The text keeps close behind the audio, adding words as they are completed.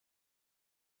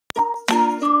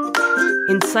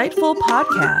Insightful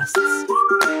podcasts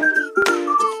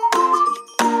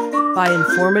by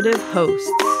informative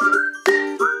hosts.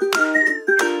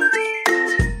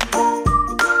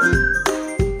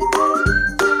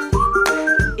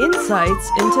 Insights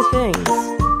into Things,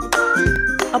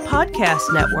 a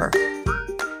podcast network.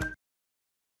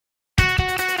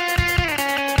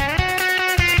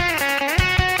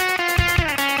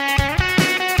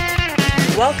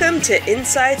 Welcome to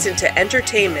Insights into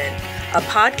Entertainment, a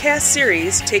podcast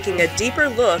series taking a deeper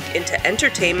look into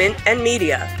entertainment and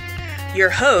media. Your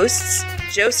hosts,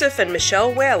 Joseph and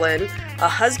Michelle Whalen, a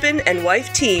husband and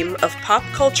wife team of pop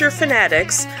culture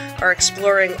fanatics, are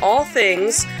exploring all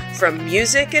things from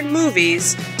music and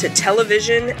movies to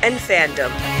television and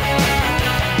fandom.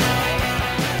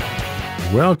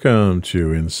 Welcome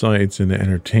to Insights into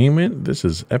Entertainment. This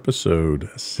is episode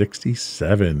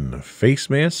 67,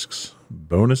 Facemasks,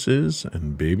 Bonuses,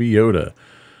 and Baby Yoda.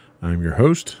 I'm your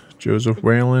host, Joseph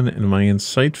Whalen, and my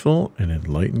insightful and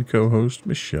enlightened co-host,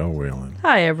 Michelle Whalen.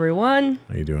 Hi, everyone.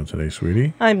 How you doing today,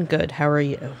 sweetie? I'm good. How are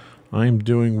you? I'm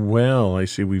doing well. I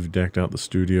see we've decked out the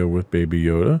studio with Baby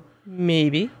Yoda.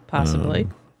 Maybe, possibly.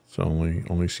 It's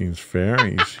only seems fair.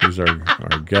 He's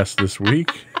our guest this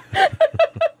week.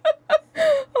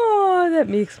 Oh, that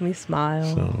makes me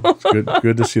smile. So it's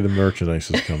good to see the merchandise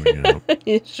is coming out.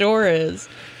 It sure is.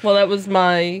 Well, that was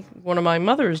one of my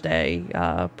Mother's Day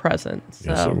presents. So.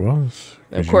 Yes, it was.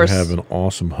 Of course, you have an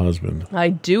awesome husband. I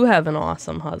do have an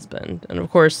awesome husband. And of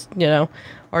course,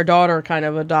 our daughter kind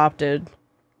of adopted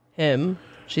him.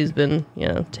 She's been,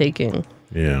 taking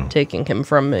him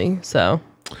from me. So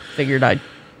figured I'd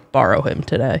borrow him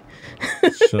today.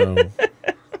 So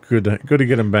good to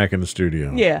get him back in the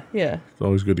studio. Yeah. It's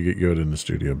always good to get Yoda in the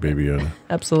studio, Baby Yoda.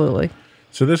 Absolutely.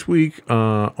 So this week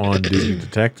on Disney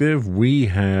Detective, we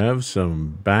have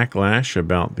some backlash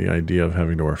about the idea of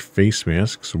having to wear face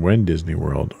masks when Disney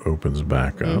World opens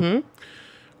back up. Mm-hmm.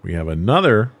 We have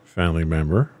another family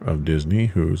member of Disney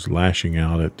who's lashing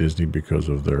out at Disney because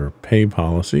of their pay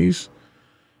policies.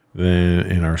 Then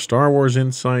in our Star Wars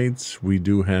Insights, we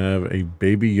do have a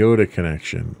Baby Yoda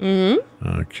connection.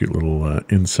 Mm-hmm. Cute little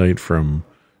insight from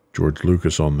George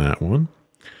Lucas on that one.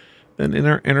 Then in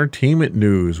our entertainment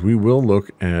news, we will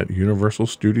look at Universal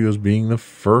Studios being the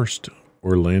first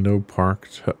Orlando park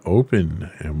to open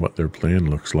and what their plan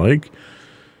looks like.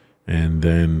 And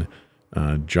then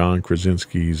John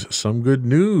Krasinski's Some Good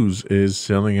News is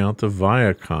selling out to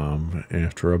Viacom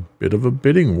after a bit of a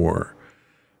bidding war.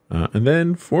 And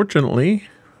then, fortunately,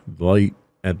 light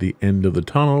at the end of the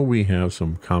tunnel, we have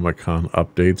some Comic-Con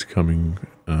updates coming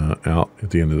out at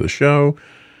the end of the show.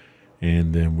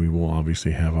 And then we will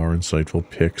obviously have our insightful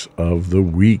picks of the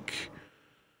week.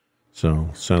 So,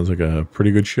 sounds like a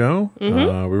pretty good show.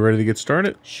 Mm-hmm. We ready to get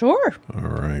started? Sure. All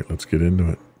right, let's get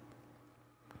into it.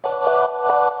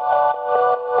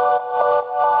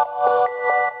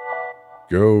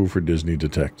 Go for Disney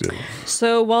Detective.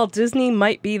 So while Disney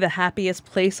might be the happiest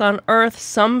place on earth,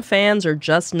 some fans are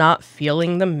just not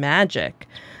feeling the magic.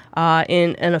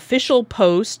 In an official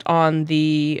post on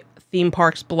the theme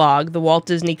parks blog, the Walt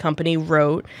Disney Company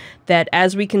wrote that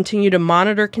as we continue to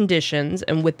monitor conditions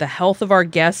and with the health of our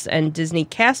guests and Disney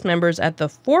cast members at the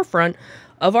forefront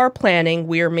of our planning,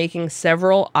 we are making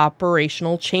several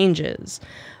operational changes.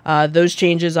 Those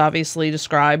changes obviously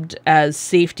described as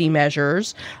safety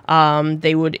measures.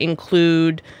 They would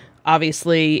include,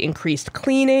 obviously, increased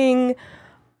cleaning,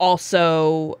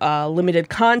 also limited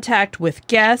contact with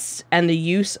guests, and the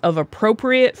use of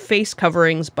appropriate face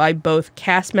coverings by both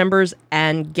cast members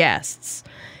and guests.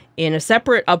 In a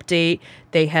separate update,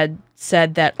 they had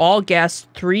said that all guests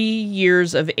 3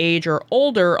 years of age or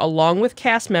older, along with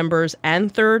cast members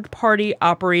and third-party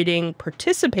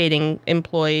participating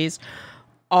employees,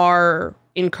 are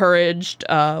encouraged,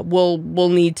 will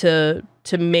need to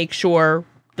make sure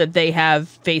that they have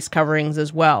face coverings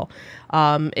as well.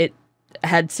 It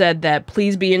had said that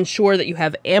please be ensured that you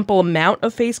have ample amount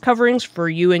of face coverings for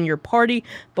you and your party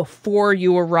before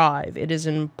you arrive. It is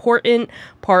an important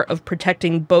part of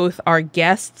protecting both our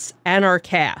guests and our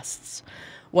casts.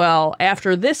 Well,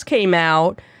 after this came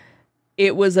out,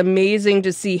 it was amazing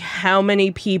to see how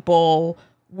many people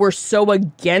were so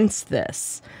against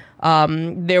this.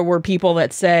 There were people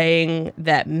that saying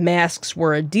that masks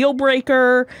were a deal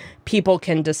breaker. People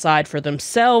can decide for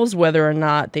themselves whether or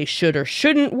not they should or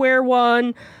shouldn't wear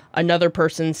one. Another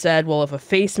person said, well, if a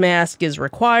face mask is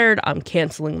required, I'm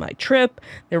canceling my trip.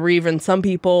 There were even some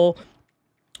people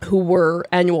who were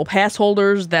annual pass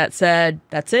holders that said,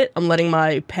 that's it, I'm letting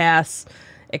my pass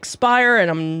expire and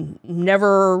I'm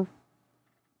never,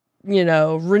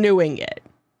 renewing it.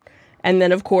 And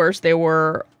then, of course, there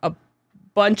were a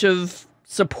bunch of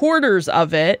supporters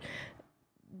of it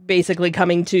basically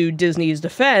coming to Disney's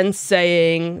defense,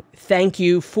 saying thank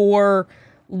you for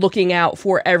looking out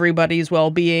for everybody's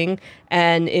well-being.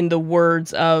 And in the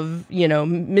words of,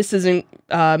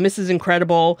 Mrs.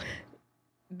 Incredible,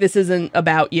 this isn't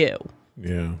about you.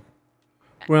 Yeah.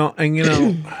 Well,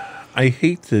 and I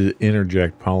hate to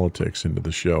interject politics into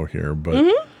the show here,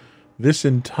 but this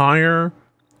entire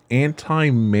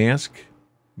anti-mask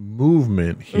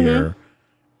movement here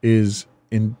is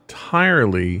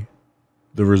entirely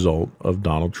the result of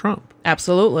Donald Trump.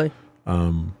 Absolutely.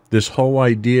 This whole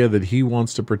idea that he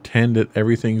wants to pretend that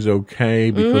everything's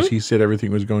okay because he said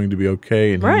everything was going to be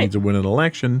okay and he needs to win an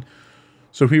election.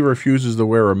 So he refuses to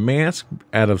wear a mask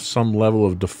out of some level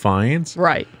of defiance.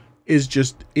 Right. Is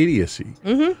just idiocy.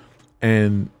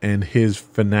 And his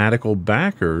fanatical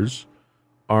backers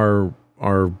are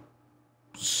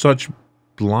such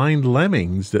blind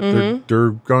lemmings that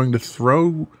they're going to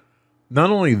throw not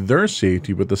only their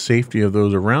safety but the safety of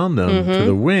those around them to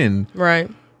the wind. Right.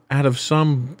 Out of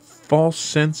some false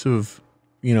sense of,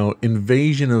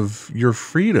 invasion of your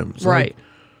freedoms. Right.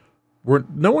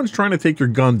 No one's trying to take your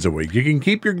guns away. You can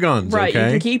keep your guns, right, okay?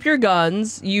 You can keep your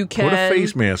guns. You can... Put a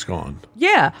face mask on.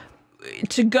 Yeah.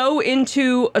 To go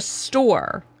into a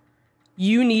store,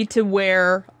 you need to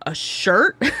wear a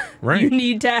shirt. Right. You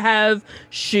need to have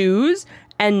shoes,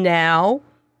 and now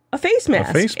a face mask.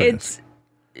 A face mask.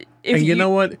 And you know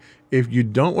what? If you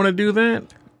don't want to do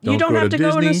that... You don't have to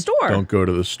go in a store. Don't go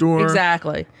to the store.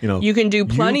 Exactly. You can do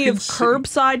plenty of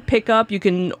curbside pickup. You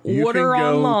can order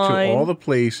online. To all the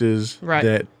places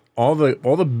that all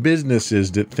the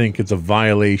businesses that think it's a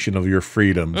violation of your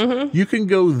freedoms. You can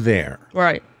go there.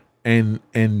 Right. And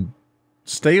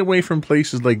stay away from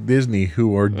places like Disney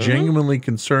who are genuinely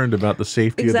concerned about the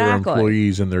safety of their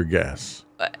employees and their guests.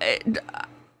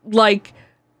 Like,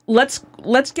 let's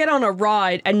get on a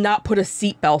ride and not put a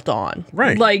seatbelt on.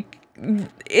 Right. Like,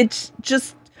 it's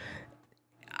just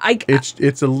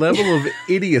it's a level of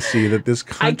idiocy that this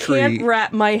country I can't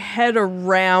wrap my head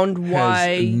around why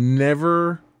has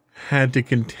never had to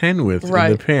contend with in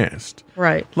the past.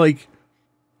 Right. Like,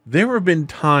 there have been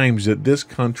times that this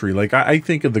country, like I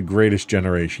think of the Greatest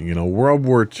Generation, World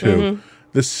War II,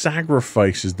 the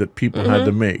sacrifices that people had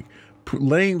to make,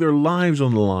 laying their lives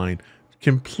on the line,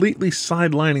 completely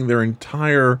sidelining their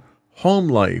entire home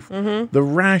life, the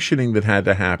rationing that had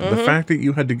to happen, the fact that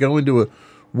you had to go into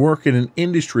work in an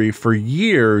industry for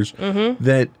years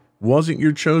that wasn't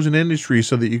your chosen industry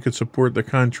so that you could support the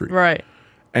country. Right.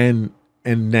 And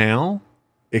now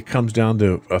it comes down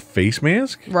to a face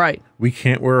mask. Right. We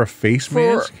can't wear a face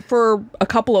mask for a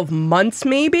couple of months,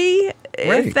 maybe,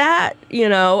 if that,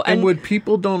 And what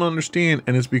people don't understand,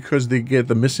 and it's because they get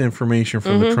the misinformation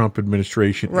from the Trump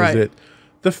administration, is that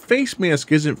the face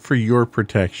mask isn't for your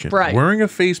protection. Right. Wearing a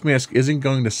face mask isn't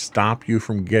going to stop you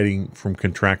from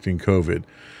contracting COVID.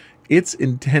 It's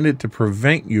intended to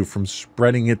prevent you from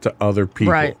spreading it to other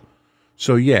people. Right.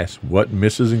 So yes, what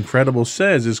Mrs. Incredible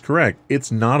says is correct.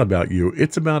 It's not about you.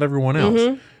 It's about everyone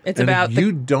else. It's and about if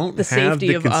you don't have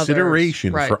the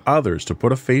consideration for others to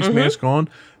put a face mask on,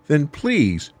 then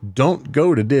please don't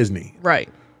go to Disney. Right.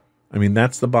 I mean,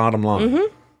 that's the bottom line.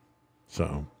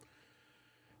 So...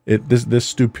 This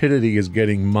stupidity is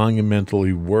getting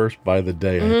monumentally worse by the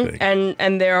day, I think.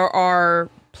 And there are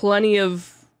plenty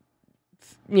of,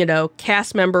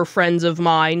 cast member friends of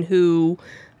mine who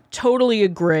totally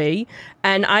agree.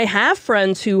 And I have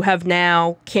friends who have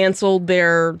now canceled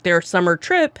their summer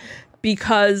trip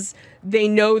because they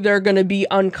know they're going to be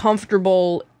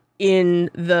uncomfortable in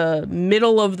the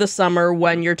middle of the summer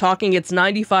when you're talking it's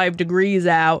 95 degrees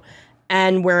out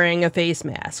and wearing a face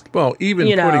mask. Well, even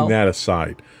putting that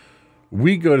aside,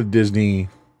 we go to Disney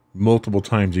multiple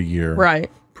times a year.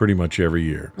 Right. Pretty much every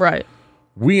year. Right.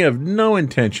 We have no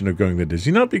intention of going to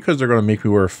Disney, not because they're going to make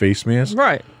me wear a face mask.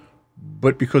 Right.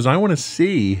 But because I want to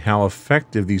see how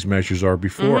effective these measures are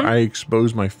before I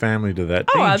expose my family to that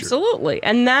danger. Oh, absolutely.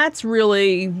 And that's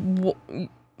really,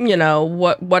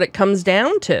 what it comes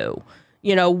down to.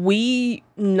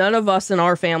 None of us in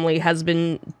our family has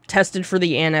been tested for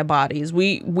the antibodies.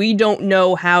 We don't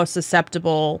know how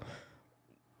susceptible,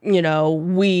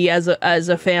 we as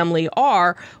a family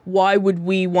are. Why would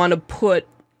we want to put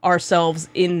ourselves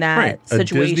in that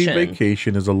situation? A Disney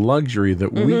vacation is a luxury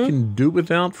that we can do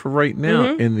without for right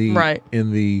now in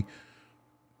the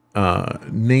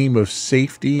name of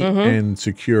safety and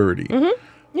security.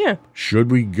 Yeah. Should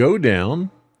we go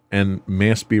down and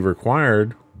masks be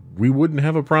required, we wouldn't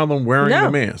have a problem wearing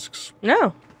the masks.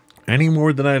 No. Any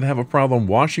more than I'd have a problem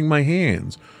washing my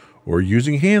hands or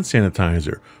using hand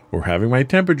sanitizer or having my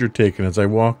temperature taken as I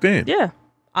walked in. Yeah.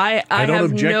 I don't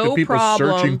have object no to people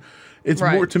problem searching It's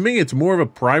more, to me, it's more of a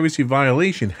privacy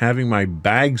violation having my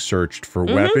bag searched for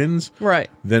weapons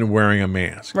than wearing a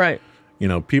mask. Right. You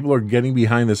know, people are getting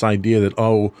behind this idea that,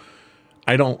 oh,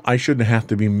 I shouldn't have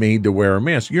to be made to wear a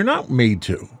mask. You're not made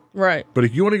to. Right. But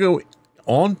if you want to go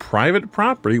on private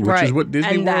property, which is what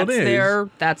Disney World is.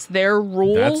 That's their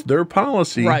rule. That's their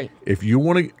policy. Right. If you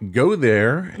want to go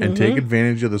there and take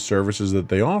advantage of the services that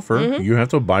they offer, you have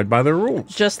to abide by their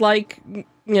rules. Just like,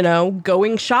 you know,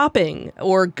 going shopping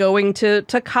or going to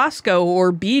Costco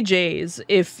or BJ's.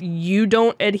 If you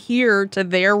don't adhere to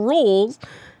their rules,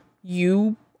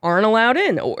 you aren't allowed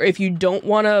in. Or if you don't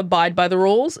want to abide by the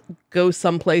rules, go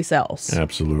someplace else.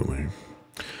 Absolutely.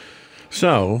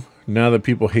 So, now that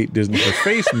people hate Disney for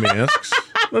face masks,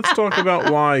 let's talk about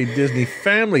why Disney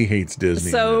family hates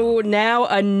Disney. So now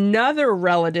another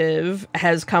relative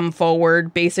has come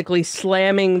forward, basically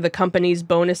slamming the company's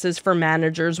bonuses for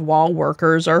managers while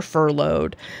workers are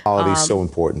furloughed. Quality is so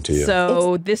important to you.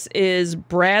 So this is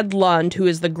Brad Lund, who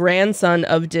is the grandson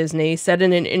of Disney, said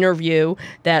in an interview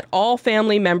that all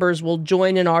family members will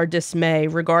join in our dismay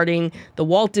regarding the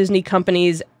Walt Disney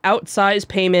Company's outsized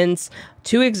payments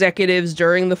to executives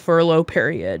during the furlough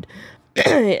period.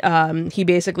 He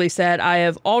basically said, I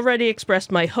have already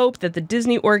expressed my hope that the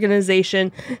Disney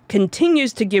organization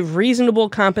continues to give reasonable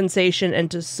compensation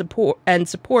and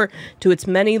support to its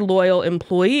many loyal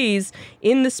employees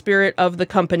in the spirit of the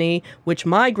company, which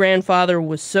my grandfather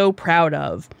was so proud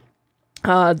of.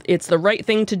 It's the right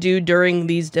thing to do during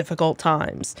these difficult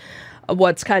times.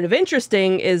 What's kind of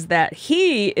interesting is that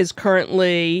he is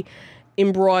currently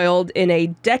embroiled in a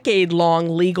decade-long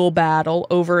legal battle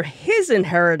over his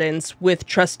inheritance with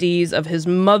trustees of his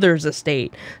mother's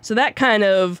estate. So that kind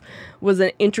of was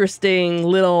an interesting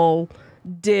little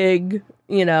dig.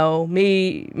 You know,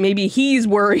 maybe he's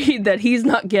worried that he's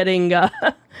not getting,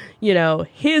 you know,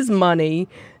 his money,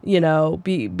 you know,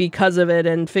 because of it,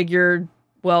 and figured,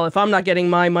 well, if I'm not getting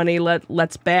my money,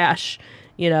 let's bash,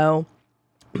 you know,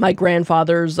 my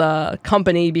grandfather's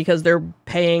company because they're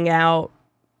paying out,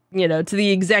 you know, to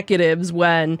the executives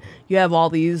when you have all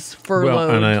these furloughed.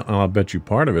 Well, and I'll bet you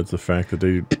part of it's the fact that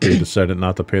they decided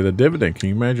not to pay the dividend. Can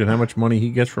you imagine how much money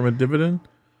he gets from a dividend?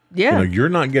 Yeah. You know, you're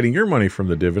not getting your money from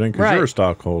the dividend because you're a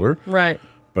stockholder. Right.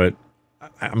 But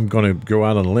I'm going to go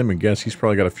out on a limb and guess he's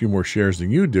probably got a few more shares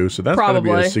than you do. So that's going to be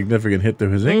a significant hit to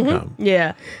his income.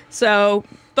 Yeah. So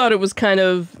thought it was kind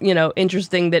of, you know,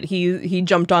 interesting that he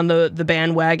jumped on the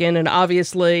bandwagon. And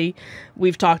obviously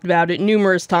we've talked about it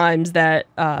numerous times that,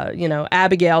 you know,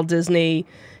 Abigail Disney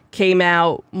came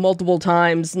out multiple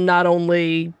times, not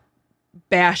only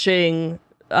bashing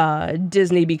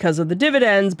Disney because of the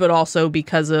dividends, but also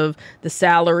because of the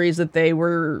salaries that they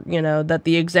were, you know, that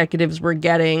the executives were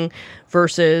getting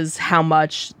versus how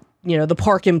much, you know, the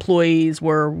park employees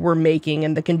were making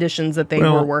and the conditions that they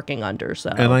were working under. So,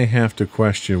 and I have to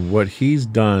question what he's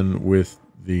done with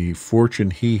the fortune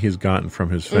he has gotten from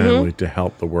his family to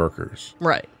help the workers.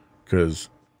 Right. Because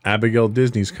Abigail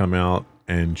Disney's come out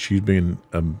and she's been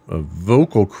a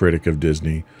vocal critic of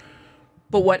Disney.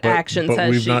 But what actions has she... But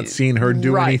we've not seen her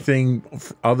do anything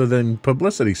other than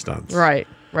publicity stunts. Right,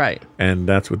 right. And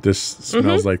that's what this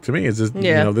smells like to me. Is this,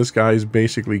 you know, this guy's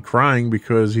basically crying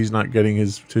because he's not getting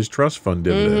his trust fund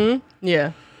dividend.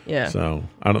 Yeah, yeah. So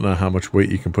I don't know how much weight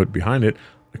you can put behind it.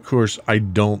 Of course, I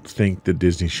don't think that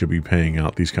Disney should be paying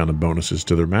out these kind of bonuses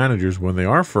to their managers when they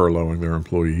are furloughing their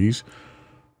employees.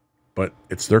 But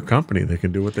it's their company. They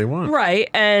can do what they want. Right,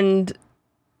 and...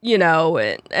 You know,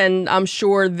 and I'm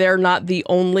sure they're not the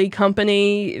only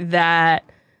company that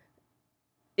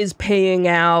is paying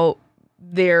out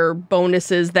their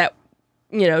bonuses that,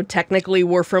 you know, technically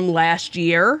were from last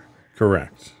year.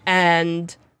 Correct.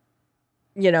 And,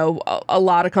 you know, a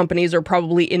lot of companies are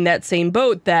probably in that same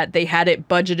boat that they had it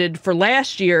budgeted for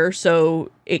last year,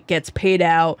 so it gets paid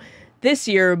out this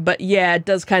year. But yeah, it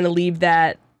does kind of leave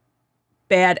that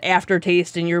bad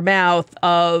aftertaste in your mouth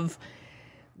of,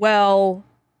 well,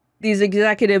 these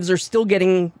executives are still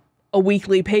getting a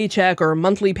weekly paycheck or a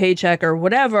monthly paycheck or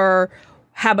whatever.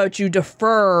 How about you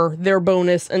defer their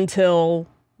bonus until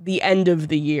the end of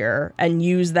the year and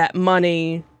use that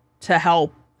money to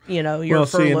help, you know, your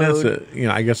furloughed. Well, see, and that's you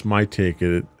know, I guess my take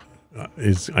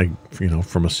is, you know,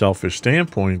 from a selfish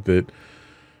standpoint, that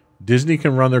Disney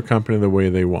can run their company the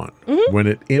way they want. When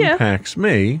it impacts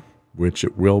me, which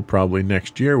it will probably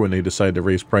next year when they decide to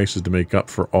raise prices to make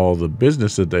up for all the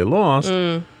business that they lost,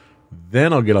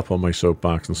 then I'll get up on my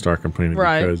soapbox and start complaining.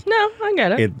 Right. Because no, I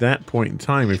get it. At that point in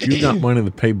time, if you've got money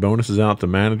to pay bonuses out to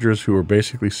managers who are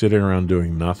basically sitting around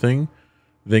doing nothing,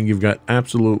 then you've got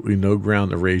absolutely no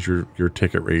ground to raise your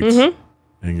ticket rates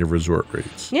and your resort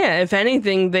rates. Yeah, if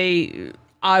anything, they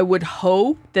I would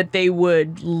hope that they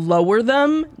would lower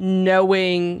them,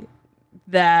 knowing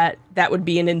that that would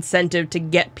be an incentive to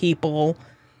get people.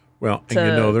 Well, and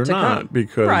they're not come.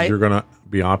 because you're going to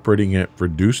be operating at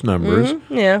reduced numbers.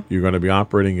 Yeah. You're going to be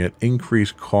operating at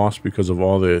increased costs because of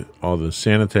all the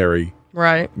sanitary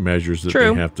measures that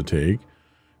they have to take.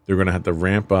 They're going to have to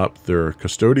ramp up their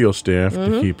custodial staff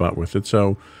to keep up with it.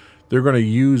 So they're going to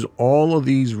use all of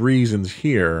these reasons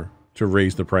here to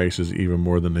raise the prices even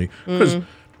more than they, because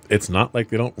it's not like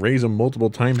they don't raise them multiple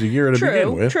times a year to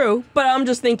begin with. True. But I'm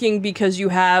just thinking because you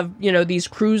have, these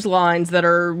cruise lines that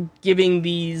are giving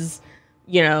these,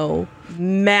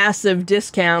 massive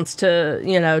discounts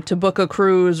to, to book a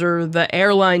cruise, or the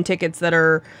airline tickets that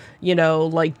are,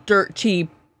 like dirt cheap.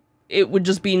 It would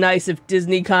just be nice if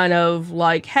Disney kind of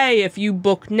like, hey, if you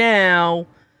book now,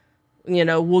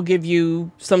 we'll give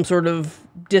you some sort of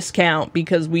discount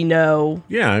because we know.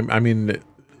 Yeah, I mean,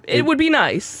 it would be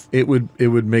nice. It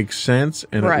would make sense,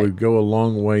 and it would go a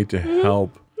long way to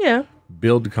help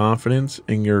build confidence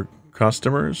in your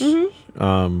customers.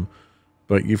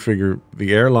 But you figure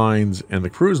the airlines and the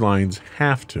cruise lines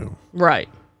have to. Right.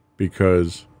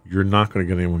 Because you're not going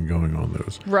to get anyone going on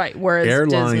those. Right, whereas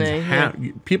airlines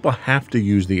Disney, people have to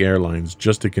use the airlines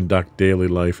just to conduct daily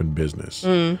life and business.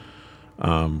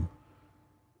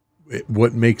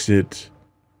 What makes it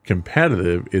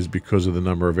competitive is because of the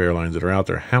number of airlines that are out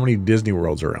there. How many Disney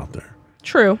Worlds are out there?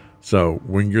 True. So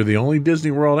when you're the only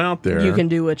Disney World out there, you can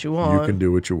do what you want. You can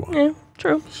do what you want. Yeah,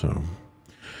 true.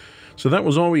 So that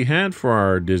was all we had for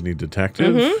our Disney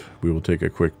Detective. We will take a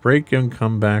quick break and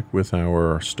come back with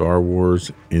our Star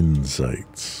Wars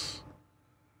insights.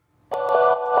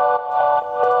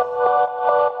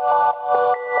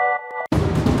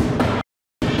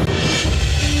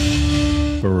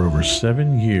 For over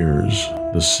 7 years,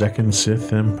 the Second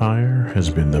Sith Empire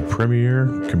has been the premier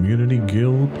community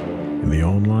guild in the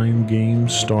online game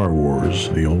Star Wars: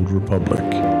 The Old Republic.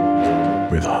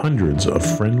 With hundreds of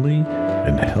friendly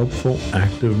and helpful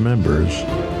active members,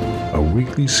 a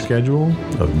weekly schedule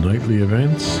of nightly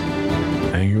events,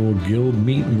 annual guild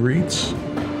meet and greets,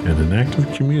 and an active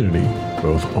community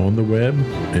both on the web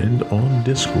and on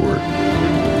Discord.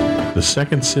 The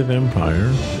Second Sith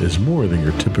Empire is more than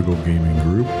your typical gaming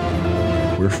group.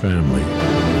 We're family.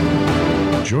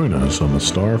 Join us on the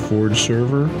Starforge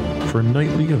server for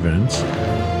nightly events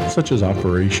such as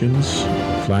operations,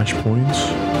 flashpoints,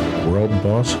 world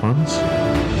boss hunts,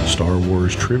 Star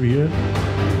Wars trivia,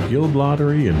 guild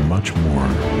lottery, and much more.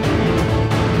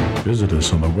 Visit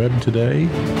us on the web today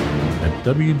at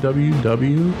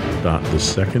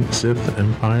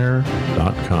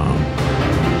www.thesecondsithempire.com.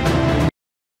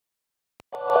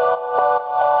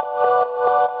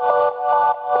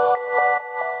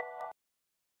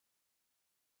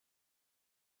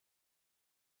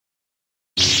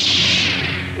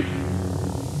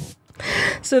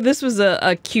 So this was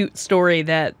a cute story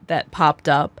that popped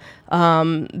up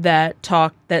that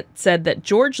said that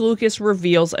George Lucas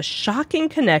reveals a shocking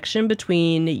connection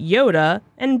between Yoda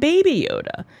and Baby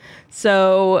Yoda.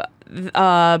 So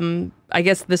I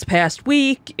guess this past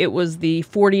week it was the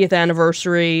 40th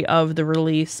anniversary of the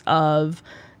release of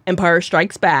Empire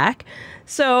Strikes Back.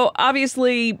 So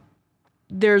obviously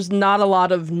there's not a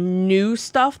lot of new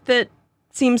stuff that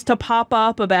seems to pop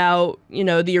up about,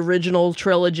 the original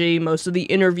trilogy. Most of the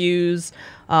interviews,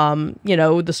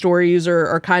 the stories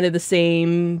are kind of the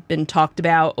same, been talked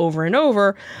about over and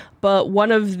over. But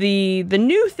one of the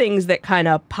new things that kind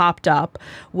of popped up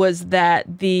was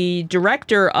that the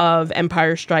director of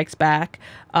Empire Strikes Back,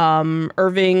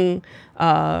 Irwin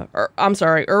Kershner,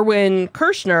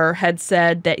 had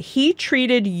said that he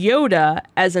treated Yoda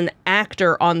as an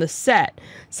actor on the set,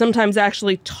 sometimes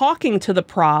actually talking to the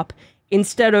prop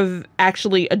instead of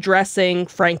actually addressing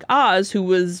Frank Oz, who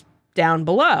was down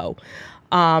below.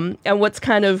 And what's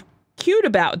kind of cute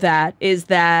about that is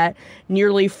that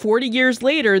nearly 40 years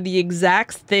later, the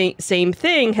exact same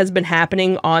thing has been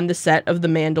happening on the set of The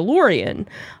Mandalorian.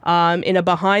 In a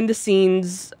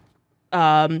behind-the-scenes,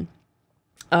 the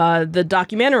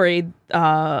documentary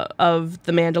of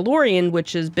The Mandalorian,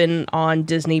 which has been on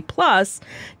Disney+,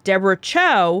 Deborah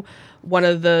Chow, one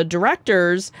of the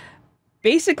directors,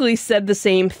 basically said the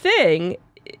same thing,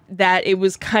 that it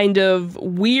was kind of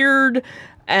weird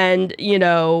and,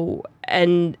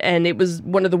 and it was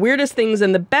one of the weirdest things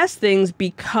and the best things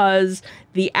because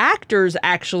the actors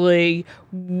actually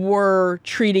were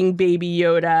treating Baby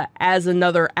Yoda as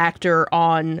another actor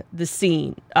on the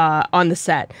scene, on the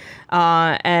set.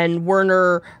 And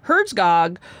Werner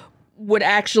Herzog would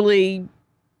actually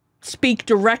speak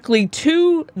directly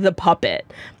to the puppet,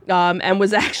 and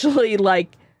was actually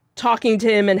talking to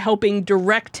him and helping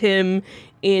direct him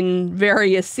in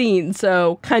various scenes.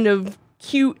 So kind of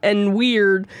cute and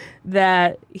weird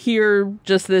that here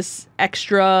just this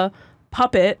extra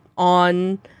puppet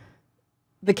on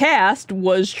the cast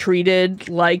was treated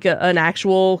like an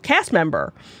actual cast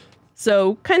member.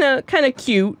 So kind of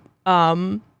cute,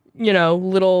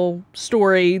 little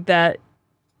story that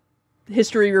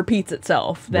history repeats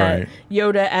itself, that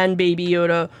Yoda and Baby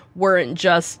Yoda weren't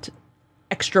just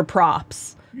extra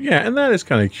props. Yeah, and that is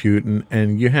kind of cute,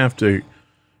 and you have to,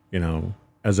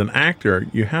 as an actor,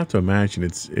 you have to imagine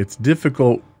it's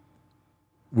difficult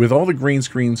with all the green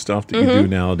screen stuff that you do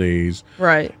nowadays,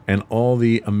 right? And all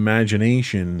the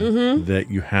imagination that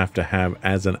you have to have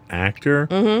as an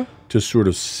actor to sort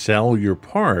of sell your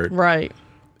part, right?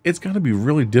 It's got to be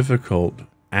really difficult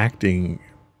acting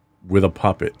with a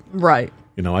puppet, right?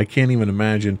 I can't even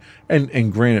imagine.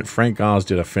 And granted, Frank Oz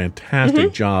did a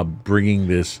fantastic job bringing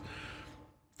this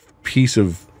piece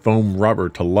of foam rubber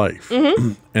to life,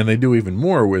 and they do even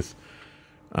more with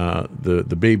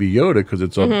the Baby Yoda, because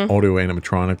it's an audio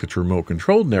animatronic that's remote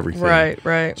controlled and everything.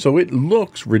 Right. So it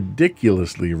looks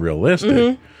ridiculously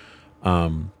realistic.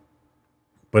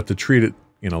 But to treat it,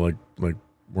 like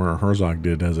Werner Herzog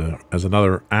did as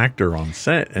another actor on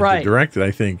set and to direct it, I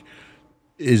think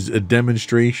is a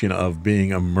demonstration of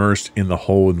being immersed in the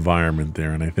whole environment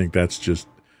there. And I think that's just,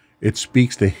 it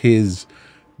speaks to his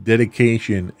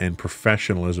dedication and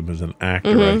professionalism as an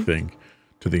actor, I think,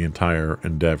 to the entire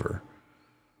endeavor.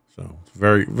 So,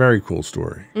 very, very cool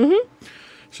story.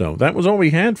 So, that was all we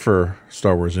had for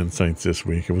Star Wars Insights this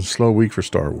week. It was a slow week for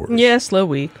Star Wars. Yeah, slow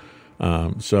week.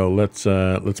 So, let's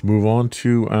move on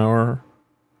to our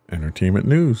entertainment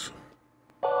news.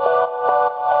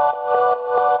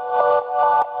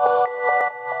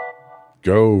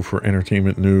 Go for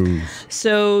entertainment news.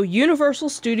 So Universal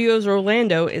Studios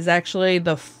Orlando is actually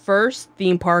the first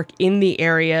theme park in the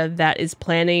area that is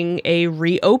planning a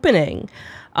reopening.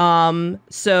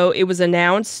 So it was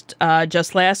announced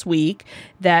just last week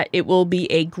that it will be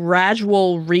a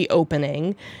gradual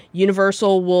reopening.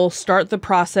 Universal will start the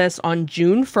process on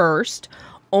June 1st.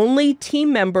 Only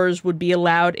team members would be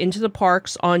allowed into the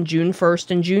parks on June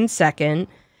 1st and June 2nd.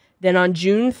 Then on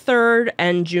June 3rd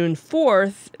and June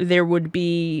 4th, they would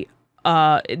be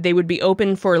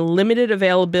open for limited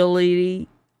availability,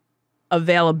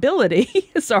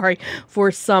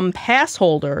 for some pass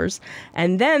holders.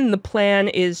 And then the plan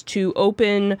is to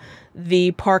open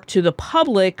the park to the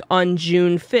public on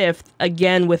June 5th,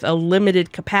 again with a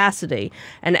limited capacity.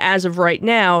 And as of right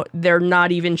now, they're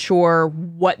not even sure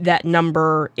what that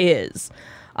number is.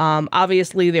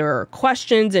 Obviously, there are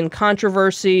questions and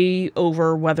controversy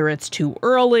over whether it's too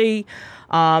early.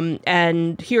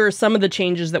 And here are some of the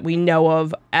changes that we know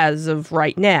of as of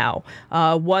right now.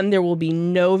 One, there will be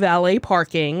no valet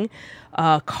parking.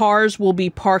 Cars will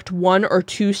be parked 1 or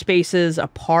 2 spaces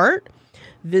apart.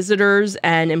 Visitors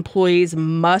and employees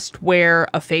must wear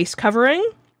a face covering.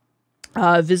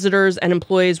 Visitors and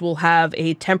employees will have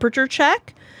a temperature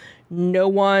check. No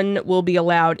one will be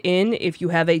allowed in if you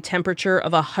have a temperature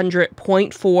of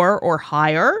 100.4 or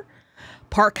higher.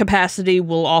 Park capacity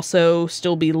will also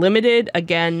still be limited.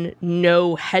 Again,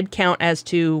 no head count as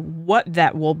to what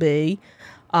that will be.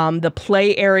 The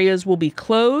play areas will be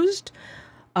closed.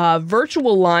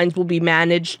 Virtual lines will be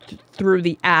managed through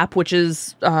the app, which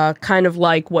is kind of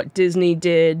like what Disney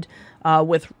did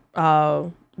with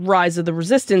Rise of the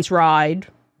Resistance ride.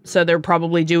 So they're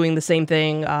probably doing the same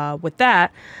thing with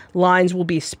that. Lines will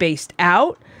be spaced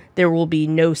out. There will be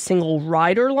no single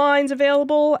rider lines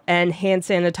available, and hand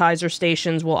sanitizer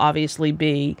stations will obviously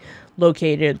be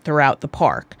located throughout the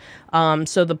park.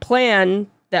 So the plan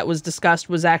that was discussed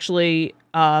was actually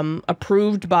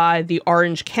approved by the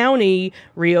Orange County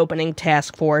Reopening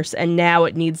Task Force, and now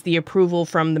it needs the approval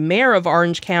from the mayor of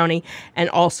Orange County and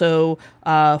also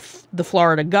the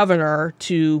Florida governor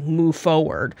to move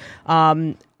forward.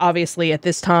 Obviously, at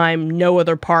this time, no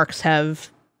other parks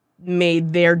have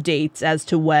made their dates as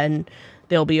to when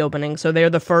they'll be opening. So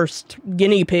they're the first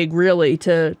guinea pig, really,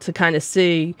 to kind of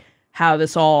see how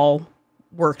this all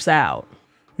works out.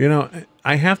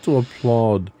 I have to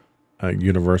applaud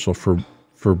Universal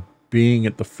for being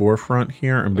at the forefront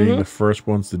here and being the first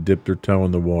ones to dip their toe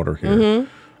in the water here.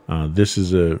 This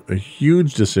is a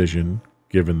huge decision,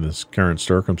 given this current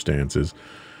circumstances,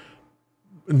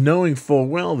 knowing full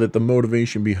well that the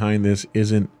motivation behind this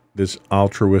isn't this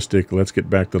altruistic, let's get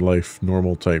back to life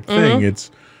normal type thing.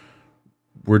 It's,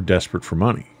 we're desperate for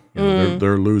money.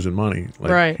 They're losing money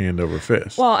like hand over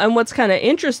fist. Well, and what's kind of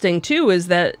interesting too is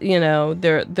that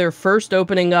they're first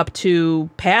opening up to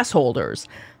pass holders,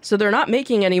 so they're not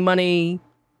making any money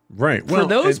for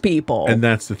those people. And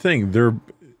that's the thing.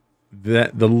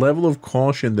 that the level of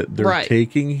caution that they're Right.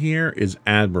 taking here is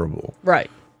admirable. Right.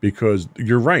 Because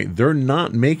you're right, they're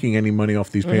not making any money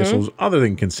off these pass holders other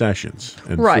than concessions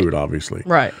and Right. food, obviously.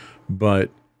 Right. But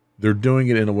they're doing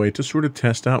it in a way to sort of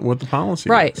test out what the policy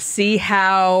Right. is. See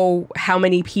how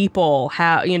many people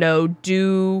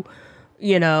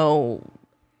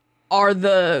are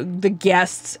the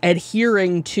guests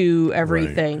adhering to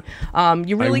everything.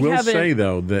 You really I will haven't say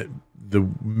though that the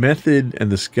method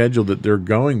and the schedule that they're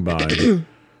going by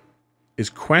is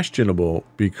questionable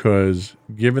because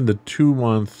given the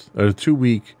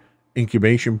 2-week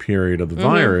incubation period of the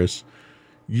virus,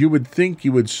 you would think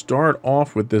you would start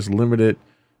off with this limited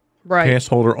pass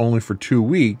holder only for 2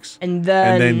 weeks and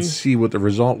then see what the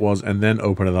result was and then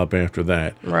open it up after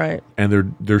that. Right.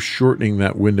 And they're shortening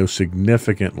that window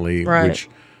significantly, which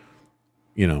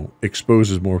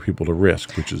exposes more people to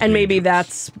risk, which is and maybe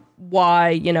dangerous. that's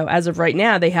why, as of right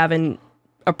now, they haven't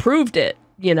approved it.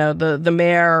 The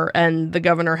mayor and the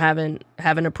governor haven't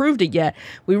approved it yet.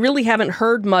 We really haven't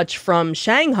heard much from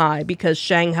Shanghai because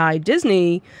Shanghai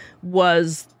Disney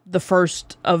was the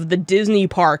first of the Disney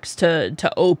parks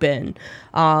to open,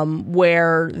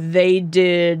 where they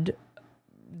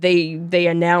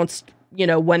announced,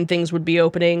 when things would be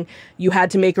opening. You had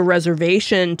to make a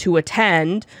reservation to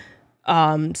attend.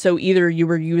 So either you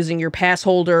were using your pass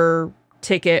holder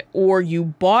ticket or you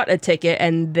bought a ticket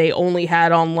and they only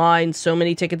had online so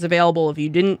many tickets available. If you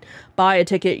didn't buy a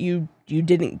ticket, you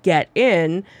didn't get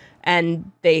in,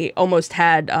 and they almost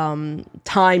had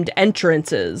timed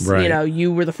entrances. Right.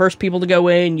 You were the first people to go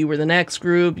in, you were the next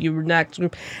group, you were next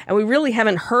group, and we really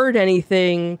haven't heard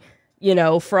anything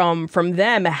from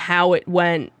them how it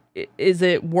went. Is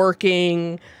it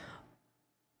working,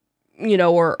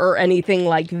 or anything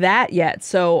like that yet?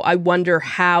 So I wonder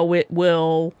how it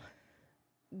will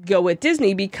go at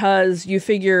Disney, because you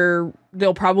figure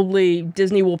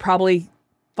Disney will probably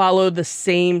follow the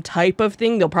same type of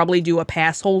thing. They'll probably do a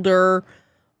pass holder,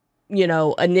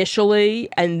 initially,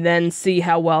 and then see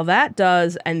how well that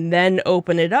does, and then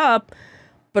open it up.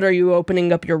 But are you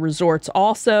opening up your resorts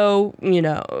also?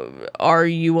 Are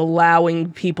you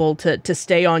allowing people to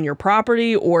stay on your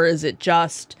property, or is it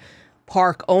just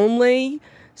park only?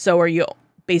 So are you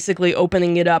basically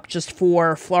opening it up just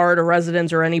for Florida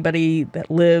residents or anybody that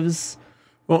lives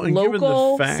and local? Given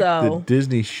the fact that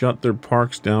Disney shut their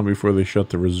parks down before they shut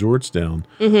the resorts down,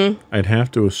 I'd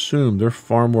have to assume they're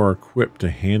far more equipped to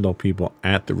handle people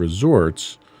at the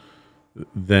resorts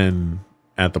than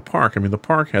at the park. I mean, the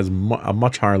park has a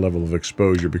much higher level of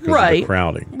exposure because of the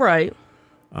crowding. Right.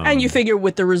 And you figure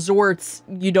with the resorts,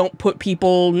 you don't put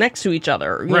people next to each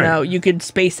other. You could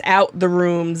space out the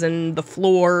rooms and the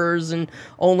floors and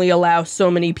only allow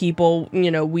so many people.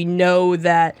 We know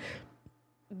that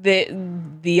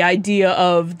the idea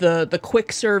of the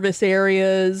quick service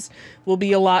areas will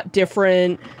be a lot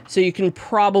different. So you can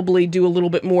probably do a little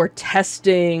bit more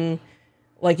testing,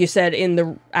 like you said, in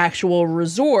the actual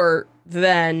resort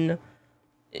than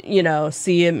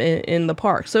see him in the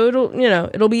park. So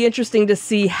it'll be interesting to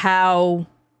see how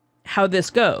this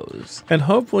goes. And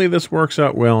hopefully this works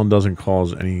out well and doesn't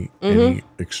cause any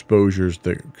exposures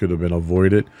that could have been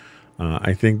avoided.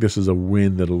 I think this is a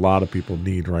win that a lot of people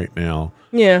need right now.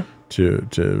 Yeah.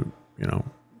 To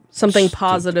something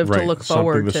positive to look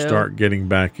forward to. Something to start getting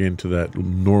back into that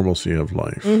normalcy of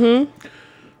life.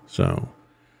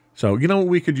 So you know what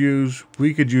we could use?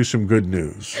 We could use some good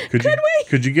news. Could we?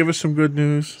 Could you give us some good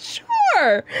news?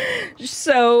 Sure.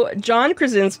 So John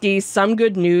Krasinski, some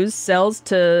good news, sells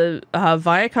to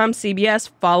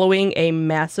ViacomCBS following a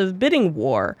massive bidding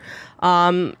war.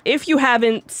 If you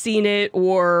haven't seen it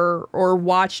or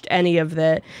watched any of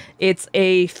that, it's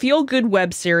a feel-good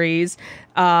web series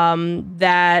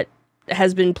that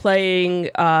has been playing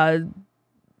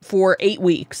for 8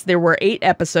 weeks. There were 8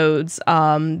 episodes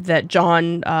that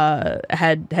John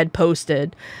had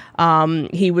posted.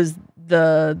 He was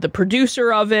the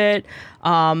producer of it,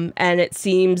 and it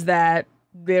seems that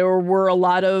there were a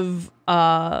lot of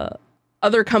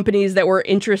other companies that were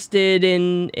interested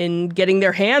in getting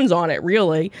their hands on it,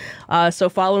 really. So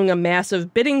following a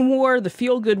massive bidding war, the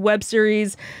feel-good web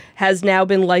series has now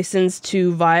been licensed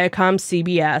to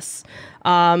ViacomCBS.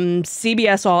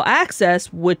 CBS All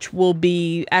Access, which will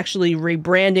be actually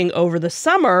rebranding over the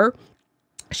summer,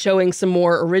 showing some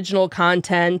more original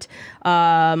content,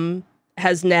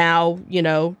 has now,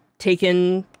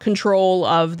 taken control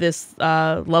of this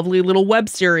lovely little web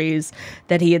series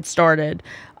that he had started.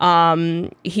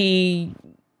 He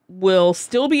will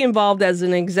still be involved as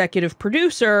an executive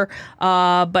producer,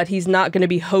 but he's not going to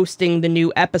be hosting the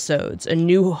new episodes. A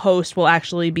new host will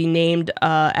actually be named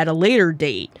at a later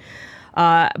date.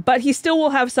 But he still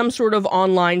will have some sort of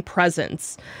online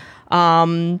presence.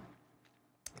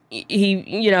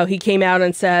 He came out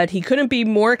and said he couldn't be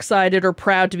more excited or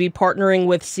proud to be partnering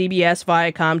with CBS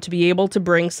Viacom to be able to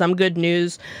bring some good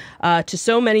news to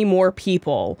so many more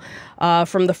people.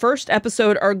 From the first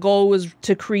episode, our goal was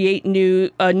to create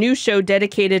a new show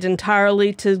dedicated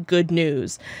entirely to good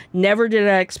news. Never did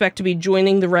I expect to be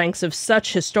joining the ranks of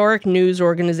such historic news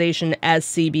organization as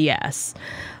CBS.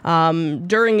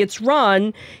 During its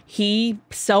run, he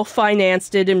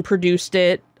self-financed it and produced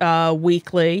it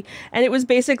weekly, and it was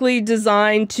basically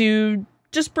designed to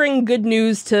just bring good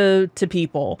news to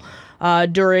people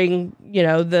during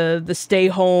the stay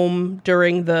home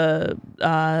during the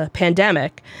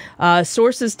pandemic.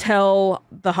 Sources tell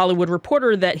The Hollywood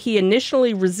Reporter that he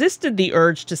initially resisted the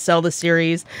urge to sell the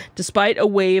series despite a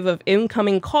wave of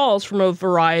incoming calls from a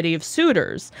variety of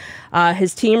suitors.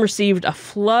 His team received a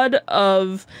flood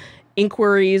of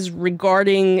inquiries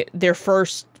regarding their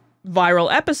first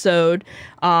viral episode,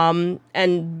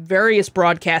 and various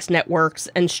broadcast networks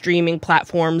and streaming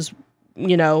platforms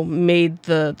made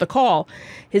the call.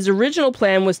 His original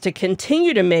plan was to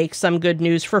continue to make some good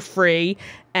news for free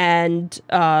and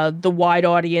the wide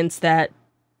audience that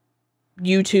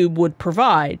YouTube would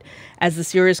provide. As the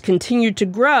series continued to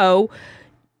grow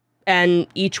and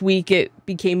each week it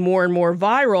became more and more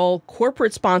viral,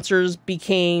 corporate sponsors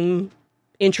became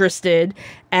interested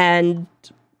and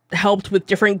helped with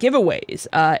different giveaways.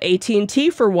 AT&T,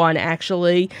 for one,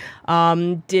 actually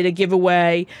did a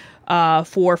giveaway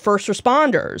for first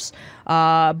responders.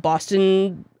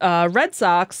 Boston Red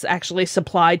Sox actually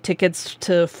supplied tickets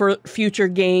to future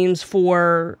games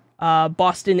for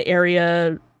Boston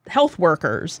area health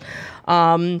workers.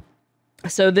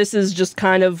 So this is just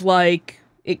kind of like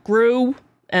it grew,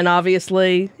 and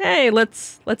obviously, hey,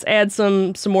 let's add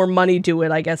some more money to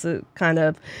it. I guess it kind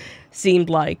of seemed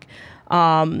like.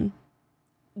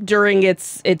 During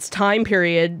its time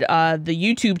period, the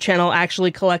YouTube channel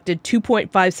actually collected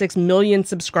 2.56 million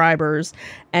subscribers,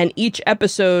 and each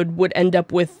episode would end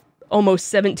up with almost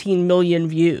 17 million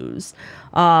views.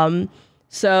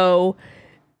 So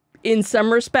in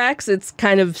some respects, it's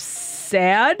kind of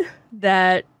sad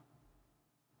that,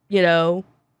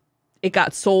 it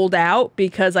got sold out,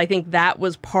 because I think that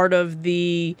was part of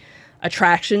the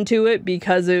attraction to it,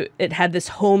 because it had this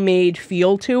homemade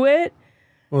feel to it.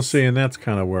 Well, see, and that's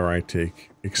kind of where I take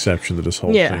exception to this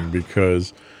whole thing,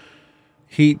 because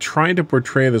he tried to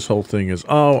portray this whole thing as,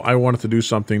 oh, I wanted to do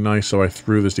something nice, so I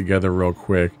threw this together real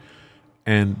quick.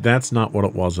 And that's not what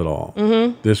it was at all.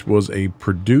 Mm-hmm. This was a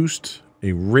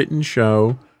written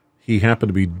show. He happened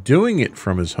to be doing it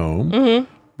from his home,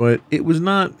 but it was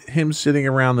not him sitting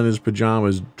around in his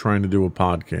pajamas trying to do a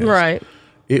podcast. Right.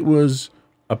 It was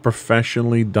a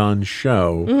professionally done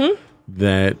show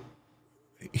that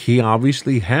he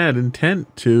obviously had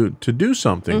intent to do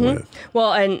something with.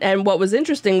 Well, and what was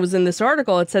interesting was in this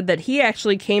article, it said that he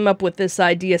actually came up with this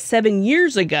idea 7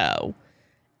 years ago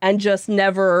and just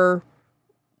never,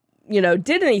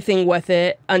 did anything with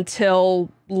it until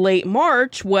late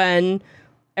March, when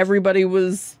everybody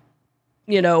was,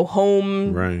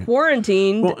 home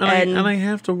quarantined. Well, and I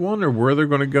have to wonder where they're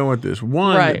going to go with this.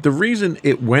 One, the reason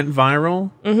it went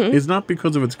viral is not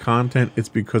because of its content, it's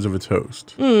because of its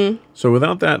host. So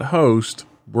without that host,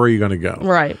 where are you going to go?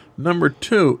 Right. Number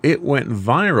two, it went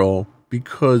viral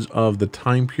because of the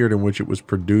time period in which it was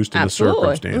produced and the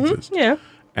circumstances. Yeah.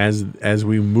 As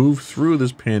we move through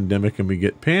this pandemic and we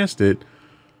get past it,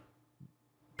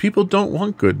 people don't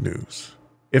want good news.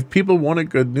 If people wanted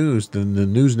good news, then the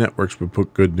news networks would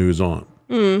put good news on.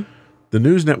 The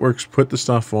news networks put the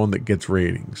stuff on that gets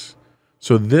ratings.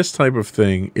 So this type of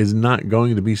thing is not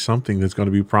going to be something that's going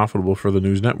to be profitable for the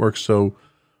news networks. So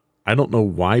I don't know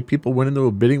why people went into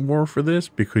a bidding war for this,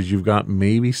 because you've got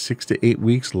maybe 6 to 8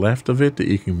 weeks left of it that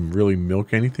you can really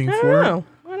milk anything for. I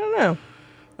don't know.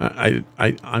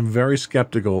 I'm very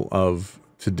skeptical of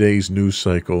today's news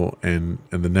cycle and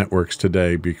the networks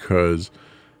today, because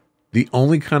the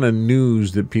only kind of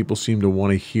news that people seem to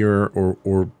want to hear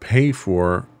or pay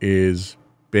for is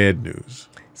bad news.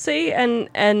 See,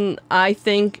 and I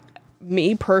think,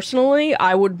 me personally,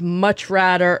 I would much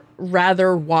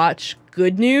rather watch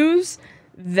good news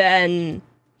than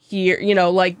hear,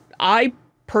 I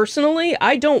personally,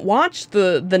 I don't watch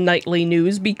the nightly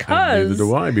news because... And neither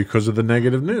do I, because of the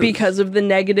negative news. Because of the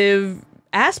negative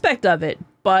aspect of it.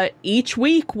 But each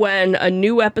week when a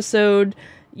new episode...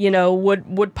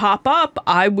 would pop up,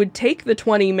 I would take the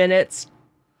 20 minutes,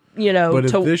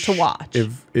 to watch.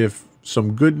 If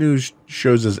some good news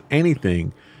shows us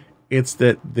anything, it's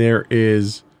that there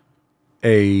is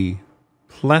a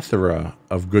plethora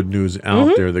of good news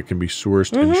out there that can be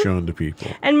sourced and shown to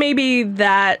people. And maybe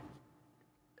that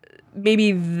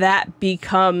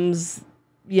becomes,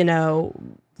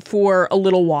 for a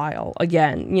little while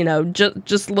again,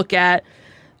 just look at,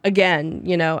 again,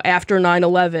 after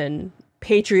 9/11,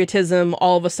 patriotism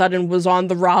all of a sudden was on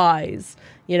the rise.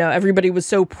 Everybody was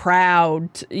so proud,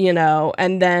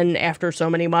 and then after so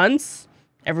many months,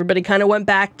 everybody kind of went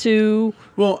back to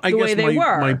the way they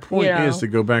were. My point is, to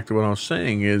go back to what I was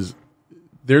saying, is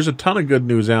there's a ton of good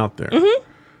news out there.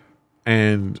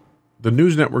 And the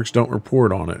news networks don't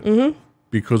report on it.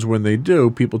 Because when they do,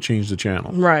 people change the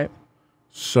channel. Right.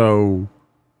 So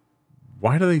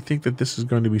why do they think that this is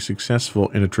going to be successful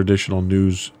in a traditional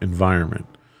news environment?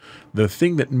 The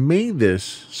thing that made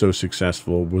this so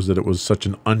successful was that it was such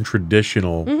an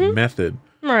untraditional method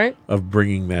of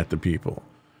bringing that to people.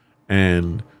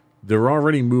 And they're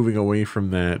already moving away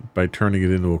from that by turning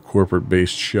it into a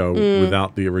corporate-based show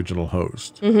without the original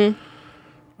host. And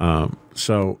I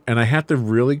have to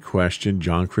really question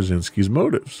John Krasinski's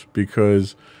motives,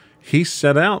 because he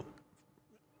set out,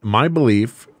 my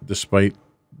belief, despite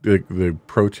the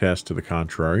protest to the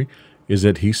contrary, is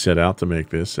that he set out to make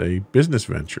this a business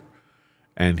venture.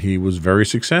 And he was very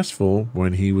successful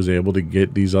when he was able to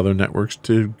get these other networks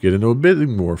to get into a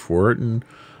bidding war for it. And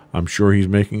I'm sure he's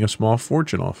making a small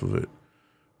fortune off of it,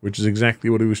 which is exactly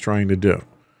what he was trying to do.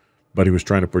 But he was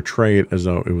trying to portray it as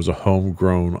though it was a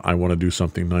homegrown, I want to do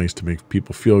something nice to make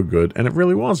people feel good. And it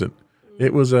really wasn't.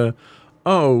 It was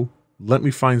let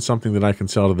me find something that I can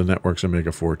sell to the networks and make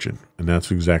a fortune. And that's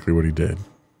exactly what he did.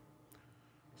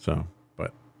 So,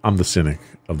 but I'm the cynic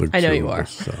of the I know you are.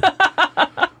 So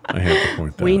I have to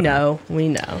point that out. We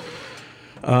know.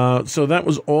 So that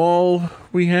was all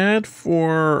we had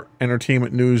for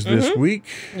entertainment news this week.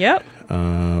 Yep.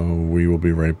 We will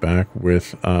be right back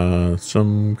with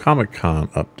some Comic-Con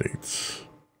updates.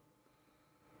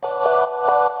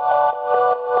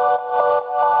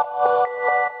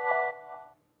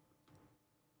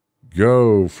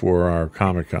 Go for our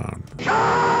Comic-Con.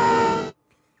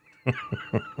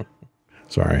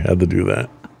 Sorry, I had to do that.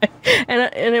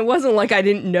 And it wasn't like I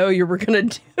didn't know you were going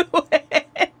to do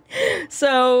it.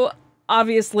 So,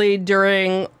 obviously,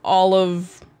 during all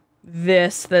of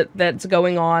this that's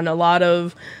going on, a lot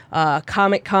of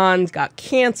Comic-Cons got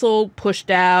canceled,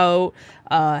 pushed out,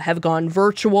 have gone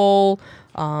virtual.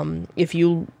 If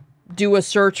you do a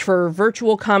search for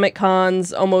virtual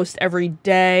Comic-Cons almost every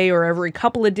day or every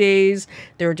couple of days,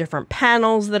 there are different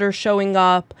panels that are showing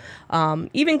up.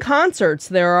 Even concerts.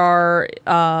 There are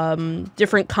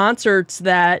different concerts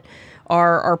that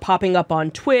are popping up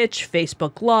on Twitch,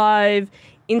 Facebook Live,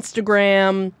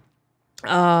 Instagram,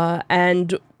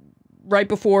 and right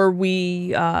before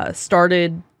we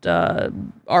started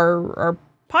our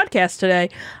podcast today,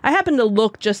 I happened to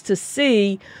look just to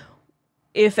see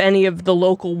if any of the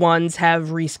local ones have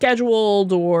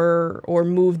rescheduled or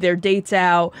moved their dates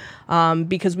out,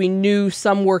 because we knew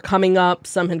some were coming up,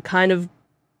 some had kind of,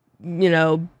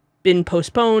 been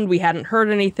postponed. We hadn't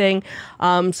heard anything.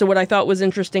 So what I thought was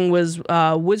interesting was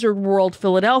Wizard World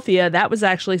Philadelphia. That was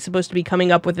actually supposed to be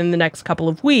coming up within the next couple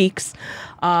of weeks.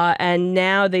 And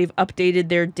now they've updated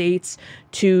their dates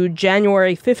to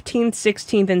January 15th,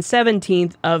 16th, and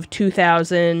 17th of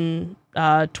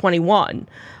 2021.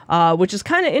 Which is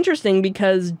kind of interesting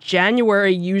because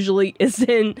January usually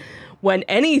isn't when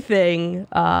anything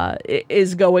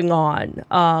is going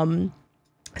on.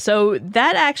 So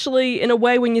that actually, in a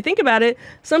way, when you think about it,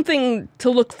 something to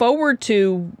look forward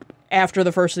to after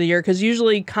the first of the year, because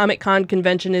usually Comic-Con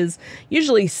convention is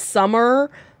usually summer,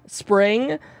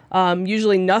 spring.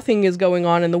 Usually nothing is going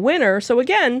on in the winter. So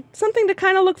again, something to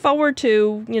kind of look forward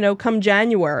to, come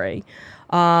January.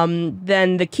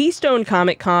 Then the Keystone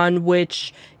Comic-Con,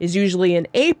 which is usually in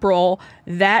April,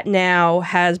 that now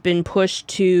has been pushed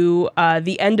to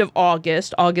the end of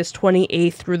August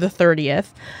 28th through the 30th.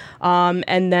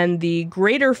 And then the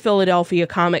Greater Philadelphia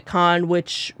Comic-Con,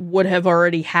 which would have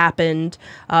already happened,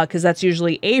 because that's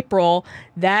usually April,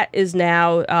 that is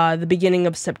now the beginning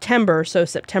of September. So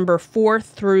September 4th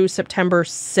through September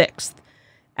 6th.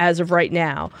 As of right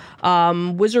now.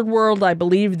 Wizard World, I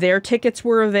believe their tickets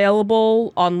were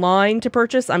available online to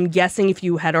purchase. I'm guessing if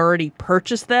you had already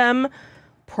purchased them,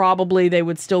 probably they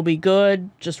would still be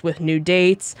good, just with new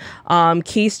dates.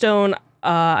 Keystone,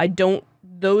 those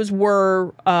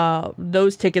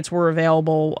tickets were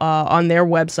available on their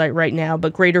website right now,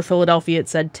 but Greater Philadelphia, it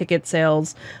said ticket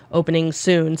sales opening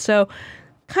soon. So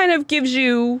kind of gives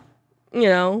you,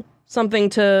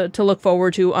 something to look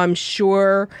forward to. I'm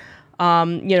sure,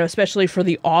 especially for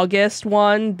the August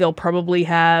one, they'll probably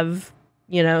have,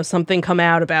 something come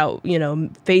out about,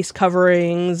 face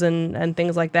coverings and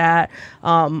things like that.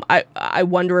 I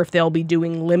wonder if they'll be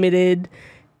doing limited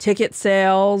ticket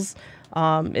sales.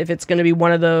 If it's going to be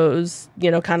one of those,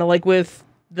 kind of like with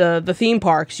the theme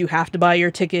parks, you have to buy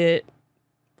your ticket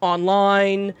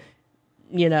online.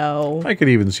 I could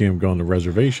even see them going to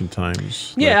reservation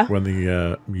times. Yeah. Like when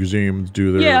the museums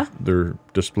do their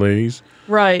displays.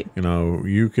 Right.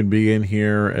 You can be in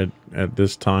here at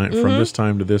this time, from this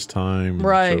time to this time.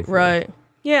 Right, right.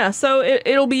 Yeah, so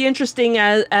it'll be interesting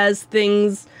as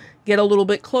things get a little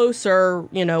bit closer,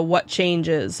 what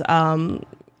changes.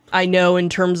 I know in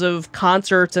terms of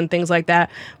concerts and things like that,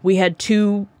 we had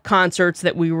 2 concerts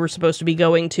that we were supposed to be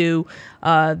going to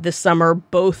this summer.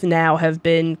 Both now have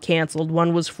been canceled.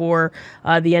 One was for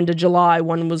the end of July.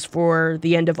 One was for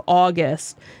the end of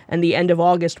August. And the end of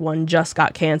August one just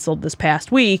got canceled this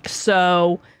past week.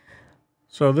 So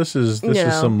this is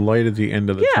some light at the end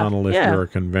of the tunnel if you're a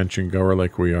convention goer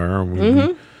like we are.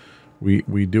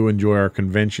 We do enjoy our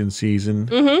convention season,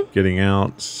 getting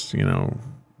out,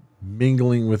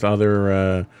 mingling with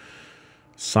other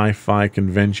sci-fi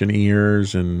convention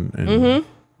ears and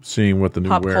seeing what the new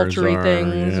pop wares culture are,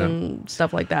 things and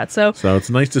stuff like that. So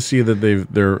it's nice to see that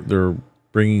they're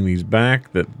bringing these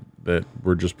back, that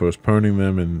we're just postponing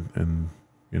them, and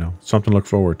something to look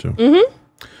forward to.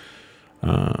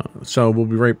 So we'll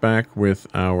be right back with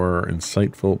our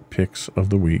insightful picks of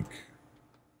the week.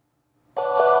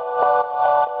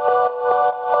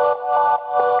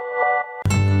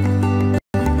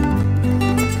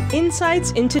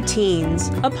 Insights into Teens,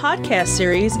 a podcast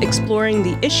series exploring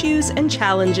the issues and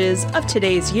challenges of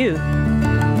today's youth.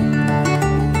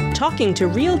 Talking to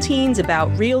real teens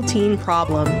about real teen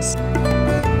problems.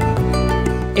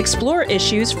 Explore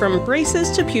issues from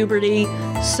braces to puberty,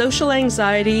 social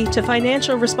anxiety to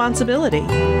financial responsibility.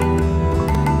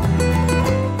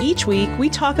 Each week, we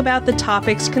talk about the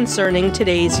topics concerning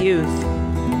today's youth.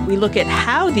 We look at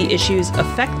how the issues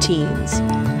affect teens,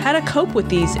 how to cope with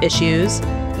these issues,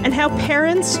 and how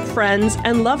parents, friends,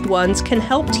 and loved ones can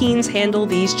help teens handle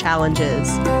these challenges.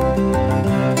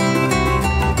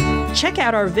 Check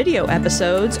out our video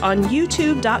episodes on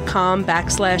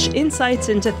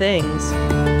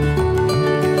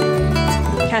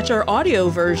youtube.com/insightsintothings. Catch our audio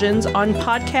versions on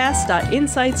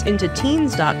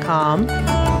podcast.insightsintoteens.com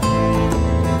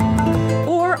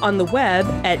or on the web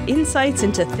at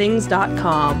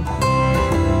insightsintothings.com.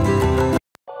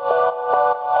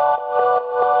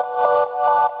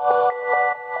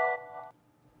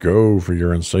 Go for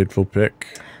your insightful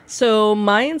pick. So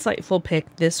my insightful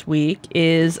pick this week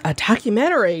is a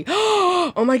documentary.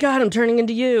 Oh my God, I'm turning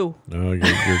into you. No,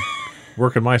 you're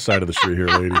working my side of the street here,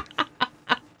 lady.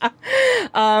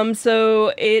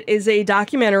 So it is a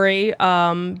documentary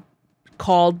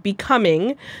called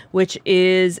Becoming, which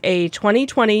is a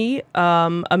 2020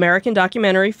 American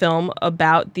documentary film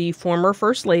about the former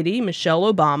First Lady, Michelle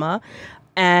Obama.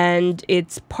 And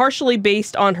it's partially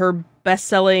based on her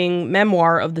best-selling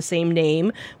memoir of the same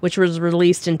name, which was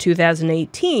released in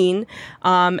 2018.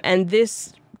 And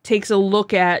this takes a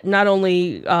look at not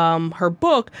only her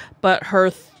book, but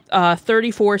her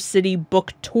 34-city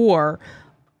book tour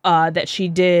that she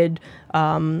did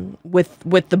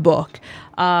with the book.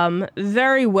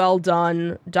 Very well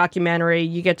done documentary.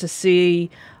 You get to see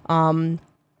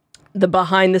the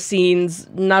behind the scenes,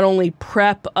 not only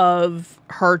prep of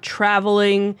her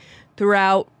traveling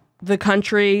throughout the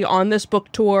country on this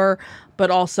book tour, but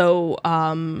also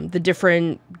the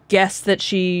different guests that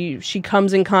she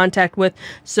comes in contact with.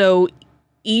 So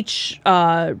each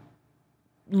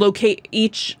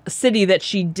each city that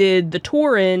she did the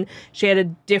tour in, she had a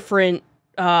different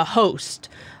host,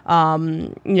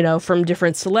 from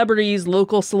different celebrities,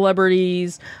 local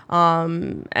celebrities,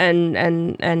 and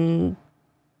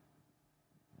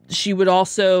she would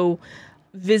also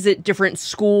visit different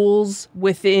schools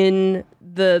within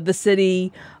the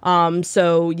city.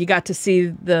 So you got to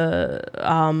see the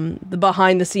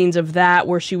behind the scenes of that,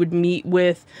 where she would meet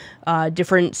with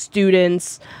different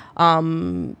students,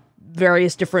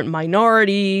 various different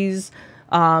minorities,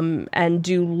 and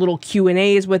do little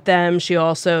Q&As with them.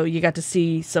 You got to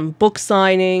see some book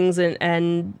signings,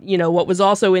 and what was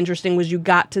also interesting was you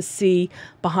got to see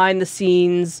behind the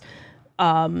scenes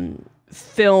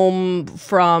film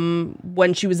from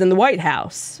when she was in the White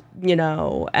House,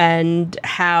 and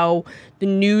how the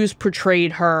news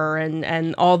portrayed her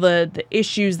and all the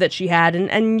issues that she had.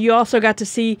 And you also got to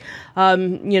see,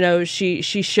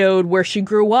 she showed where she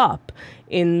grew up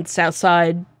in South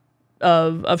Side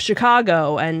of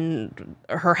Chicago, and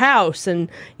her house, and,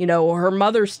 her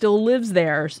mother still lives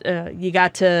there. You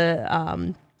got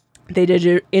to They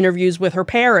did interviews with her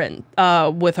parent,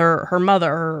 with her mother.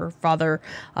 Her father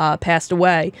passed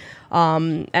away,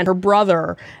 and her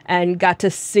brother, and got to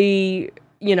see,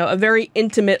 a very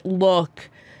intimate look.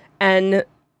 And,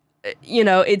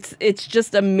 it's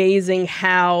just amazing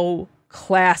how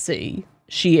classy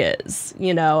she is,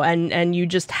 and you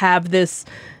just have this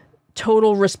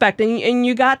total respect. And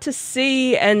you got to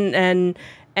see and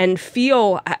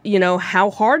feel, how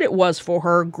hard it was for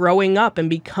her growing up and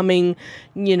becoming,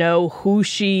 who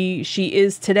she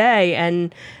is today.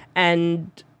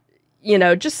 And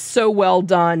just so well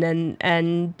done.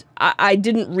 And I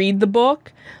didn't read the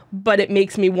book, but it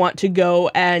makes me want to go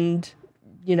and,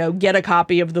 get a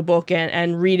copy of the book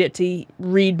and read it, to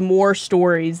read more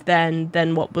stories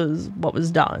than what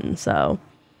was done. So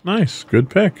nice. Good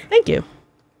pick. Thank you.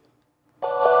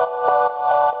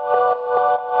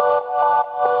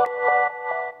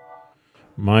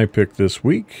 My pick this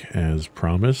week, as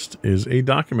promised, is a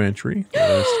documentary. The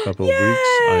last couple of weeks,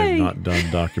 I have not done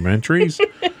documentaries.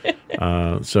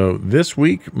 So this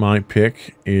week, my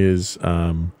pick is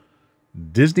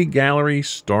Disney Gallery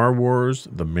Star Wars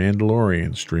The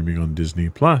Mandalorian, streaming on Disney+.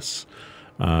 This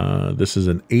is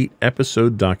an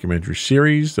 8-episode documentary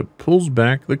series that pulls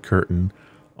back the curtain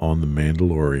on The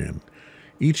Mandalorian.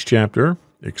 Each chapter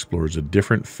explores a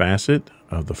different facet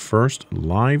of the first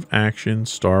live-action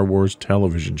Star Wars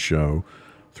television show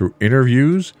through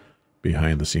interviews,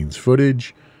 behind-the-scenes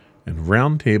footage, and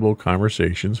roundtable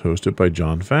conversations hosted by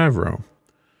Jon Favreau.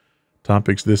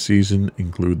 Topics this season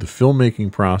include the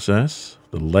filmmaking process,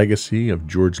 the legacy of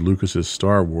George Lucas's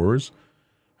Star Wars,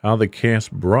 how the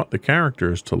cast brought the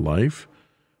characters to life,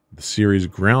 the series'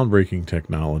 groundbreaking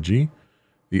technology,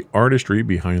 the artistry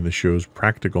behind the show's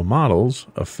practical models,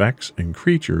 effects, and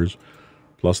creatures,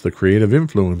 plus the creative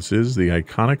influences, the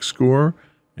iconic score,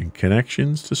 and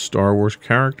connections to Star Wars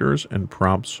characters and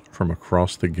props from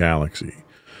across the galaxy.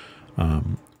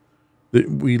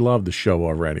 We love the show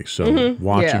already, so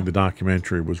watching the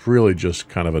documentary was really just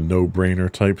kind of a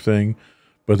no-brainer type thing.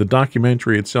 But the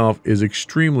documentary itself is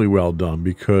extremely well done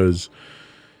because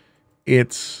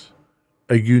it's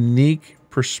a unique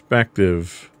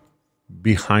perspective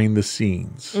behind the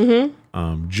scenes.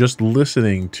 Just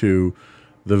listening to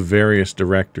the various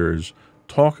directors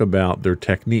talk about their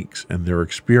techniques and their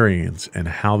experience and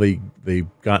how they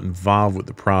got involved with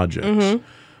the projects.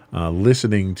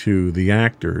 Listening to the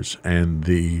actors and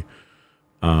the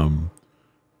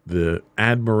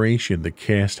admiration the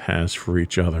cast has for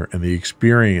each other and the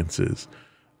experiences.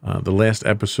 The last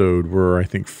episode, we're, I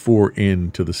think, 4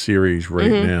 into the series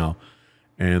right now.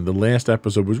 And the last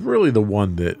episode was really the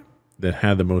one that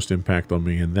had the most impact on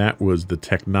me, and that was the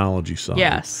technology side.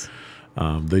 Yes.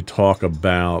 They talk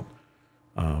about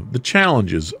the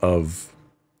challenges of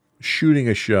shooting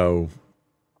a show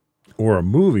or a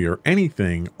movie or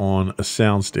anything on a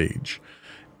soundstage,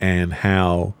 and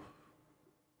how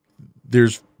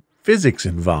there's physics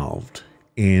involved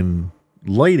in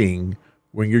lighting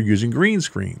when you're using green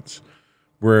screens.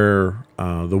 Where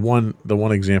the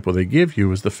one example they give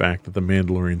you is the fact that the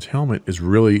Mandalorian's helmet is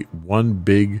really one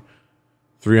big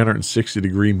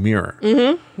 360-degree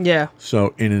mirror. Yeah.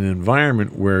 So in an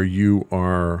environment where you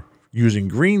are using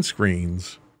green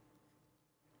screens,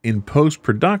 in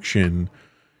post-production,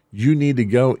 you need to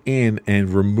go in and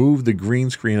remove the green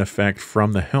screen effect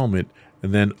from the helmet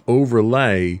and then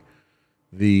overlay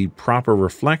the proper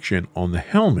reflection on the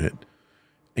helmet.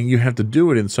 And you have to do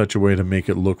it in such a way to make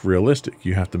it look realistic.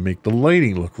 You have to make the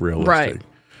lighting look realistic. Right.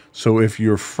 So if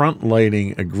you're front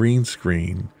lighting a green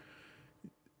screen,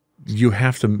 you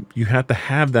have to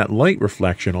have that light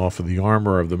reflection off of the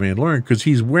armor of the Mandalorian, because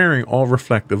he's wearing all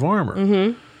reflective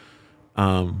armor.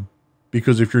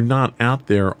 Because if you're not out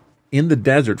there in the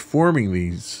desert forming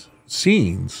these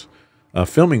scenes,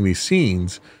 filming these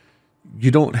scenes,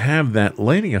 you don't have that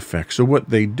lighting effect. So what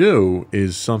they do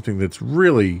is something that's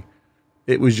really,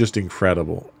 it was just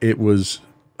incredible. It was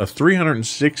a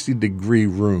 360-degree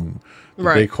room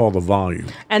that they call the volume.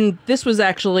 And this was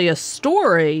actually a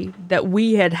story that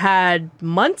we had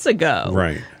months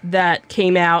ago that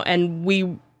came out, and we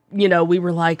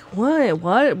were like,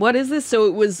 what is this? So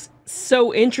it was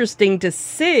so interesting to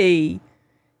see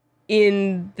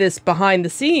in this behind the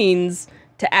scenes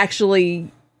to actually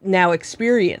now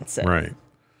experience it. Right.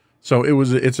 So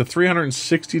it's a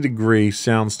 360-degree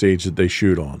soundstage that they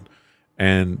shoot on,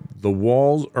 and the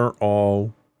walls are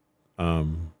all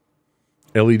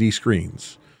LED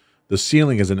screens. The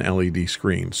ceiling is an LED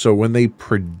screen. So when they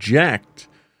project,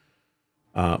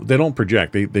 they don't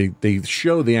project. They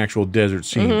show the actual desert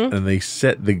scene, and they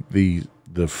set the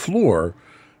floor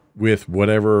with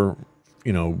whatever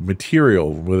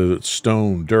material, whether it's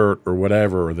stone, dirt, or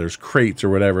whatever, or there's crates or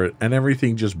whatever, and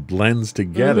everything just blends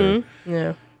together.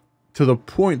 Yeah. To the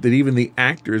point that even the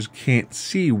actors can't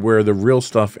see where the real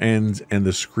stuff ends and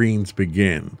the screens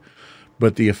begin.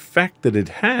 But the effect that it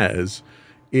has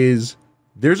is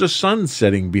there's a sun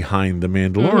setting behind the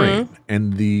Mandalorian,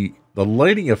 and the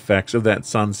lighting effects of that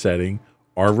sun setting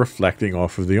are reflecting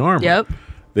off of the armor. Yep.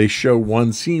 They show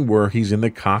one scene where he's in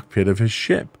the cockpit of his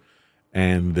ship,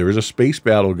 and there is a space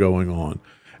battle going on,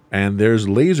 and there's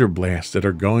laser blasts that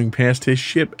are going past his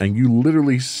ship, and you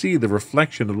literally see the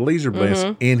reflection of the laser blast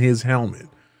in his helmet.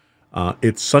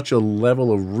 It's such a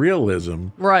level of realism,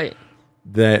 right,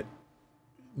 that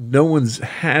no one's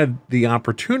had the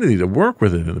opportunity to work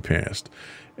with it in the past.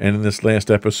 And in this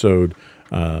last episode,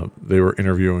 they were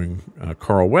interviewing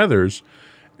Carl Weathers,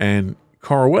 and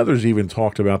Carl Weathers even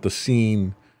talked about the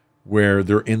scene where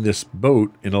they're in this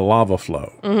boat in a lava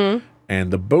flow.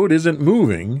 And the boat isn't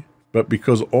moving, but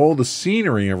because all the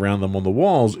scenery around them on the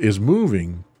walls is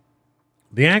moving,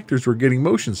 the actors were getting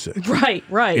motion sick.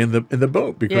 Right. In the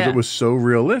boat because it was so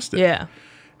realistic. Yeah.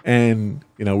 And,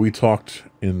 we talked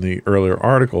in the earlier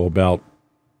article about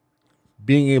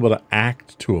being able to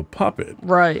act to a puppet.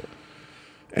 Right.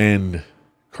 And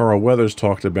Carl Weathers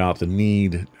talked about the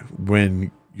need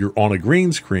when you're on a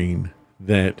green screen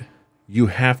that you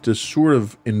have to sort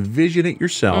of envision it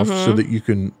yourself so that you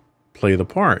can play the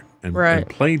part and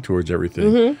play towards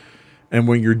everything. And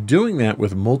when you're doing that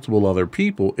with multiple other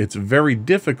people, it's very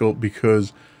difficult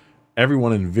because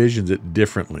everyone envisions it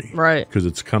differently. Right. Because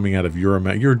it's coming out of your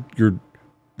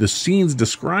the scene's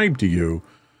described to you,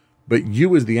 but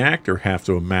you as the actor have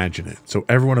to imagine it. So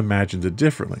everyone imagines it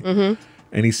differently.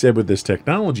 And he said with this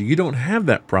technology, you don't have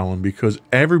that problem because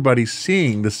everybody's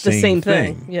seeing the same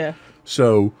thing. Yeah.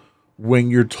 So when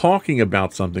you're talking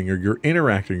about something or you're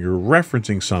interacting, you're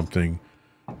referencing something,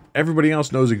 everybody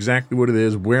else knows exactly what it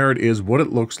is, where it is, what it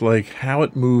looks like, how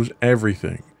it moves,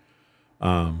 everything.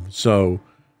 So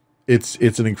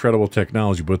it's an incredible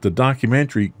technology, but the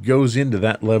documentary goes into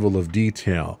that level of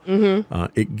detail.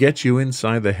 It gets you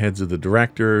inside the heads of the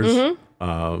directors,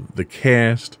 the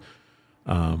cast,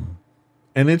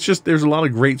 and it's just there's a lot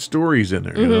of great stories in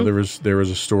there. There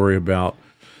was a story about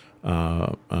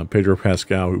Pedro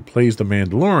Pascal, who plays the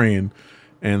Mandalorian,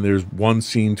 and there's one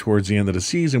scene towards the end of the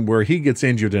season where he gets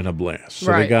injured in a blast.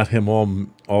 So they got him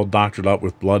all doctored up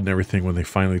with blood and everything when they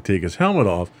finally take his helmet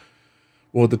off.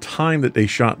 Well, at the time that they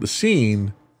shot the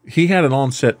scene, he had an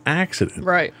on-set accident.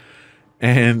 Right.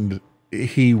 And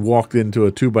he walked into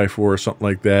a 2x4 or something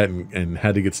like that and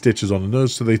had to get stitches on the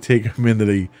nose. So they take him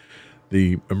into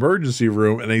the emergency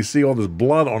room, and they see all this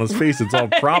blood on his face. It's all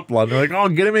prop blood. They're like, oh,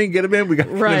 get him in. We got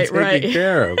him taken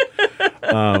care of.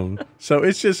 So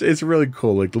it's really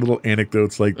cool. Like the little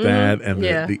anecdotes like that and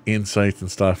the insights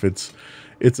and stuff. It's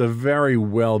a very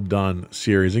well done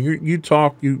series. And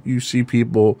you see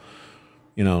people,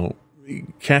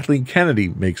 Kathleen Kennedy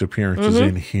makes appearances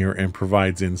in here and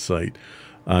provides insight.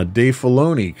 Dave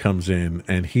Filoni comes in,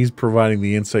 and he's providing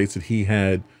the insights that he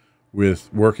had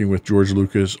with working with George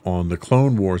Lucas on the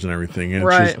Clone Wars and everything.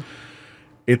 And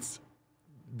it's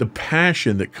the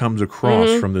passion that comes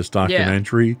across from this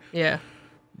documentary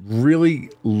really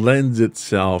lends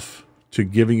itself to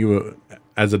giving you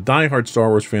as a diehard Star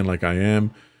Wars fan like I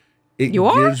am, it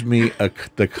gives me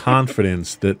the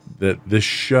confidence that this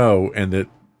show and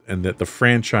that the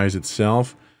franchise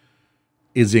itself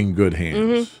is in good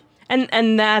hands.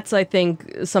 And that's, I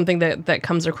think, something that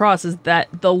comes across is that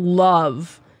the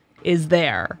love is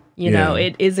there. You know,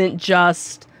 it isn't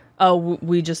just, oh,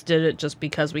 we just did it just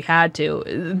because we had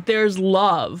to. There's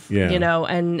love,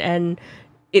 and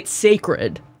it's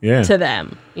sacred to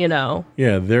them,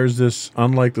 Yeah, there's this,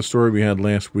 unlike the story we had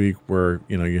last week where,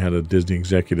 you had a Disney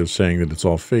executive saying that it's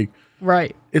all fake.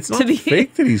 Right. It's not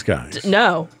fake to these guys.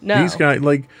 No. These guys,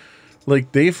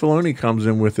 like Dave Filoni comes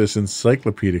in with this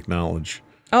encyclopedic knowledge.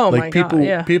 Oh, like my people, God,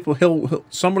 yeah. People,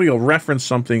 somebody will reference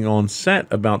something on set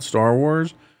about Star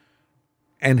Wars,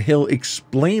 and he'll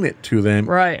explain it to them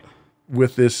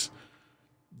with this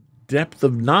depth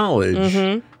of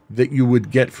knowledge that you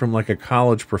would get from like a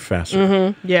college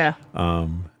professor. Yeah.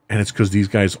 And it's because these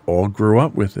guys all grew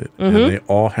up with it, and they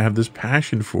all have this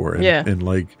passion for it. And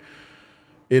like,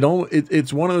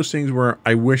 it's one of those things where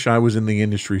I wish I was in the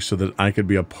industry so that I could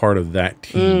be a part of that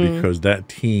team, because that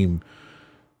team,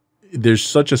 there's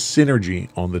such a synergy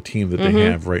on the team that they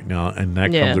have right now, and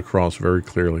that comes across very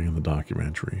clearly in the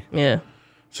documentary. Yeah.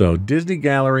 So Disney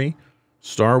Gallery,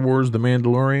 Star Wars: The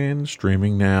Mandalorian,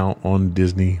 streaming now on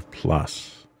Disney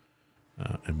Plus,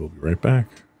 and we'll be right back.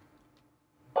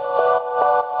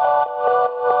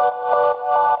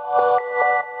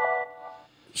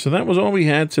 So that was all we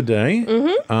had today.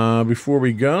 Before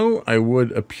we go, I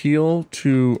would appeal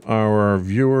to our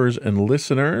viewers and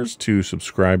listeners to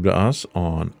subscribe to us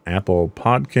on Apple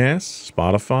Podcasts,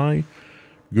 Spotify,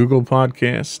 Google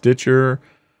Podcasts, Stitcher,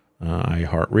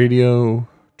 iHeartRadio,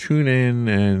 TuneIn,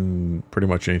 and pretty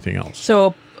much anything else.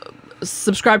 So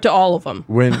subscribe to all of them.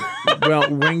 When you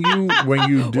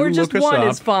do or just look us one up,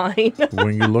 is fine.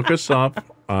 when you look us up,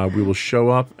 we will show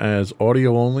up as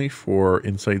audio only for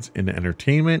Insights into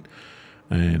Entertainment,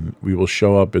 and we will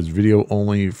show up as video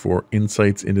only for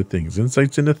Insights into Things.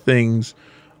 Insights into Things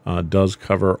does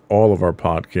cover all of our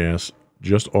podcasts.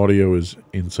 Just audio is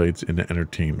Insights into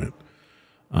Entertainment.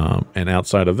 And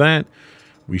outside of that,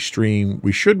 we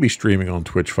should be streaming on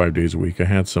Twitch 5 days a week. I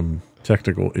had some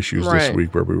technical issues this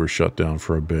week where we were shut down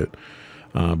for a bit.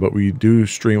 But we do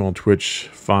stream on Twitch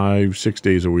 5-6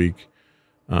 days a week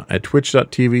at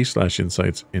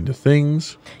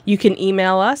twitch.tv/insightsintothings. You can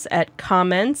email us at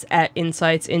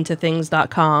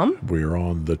comments@insightsintothings.com. We're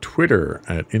on the Twitter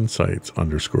at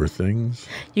insights_things.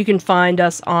 You can find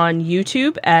us on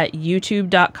YouTube at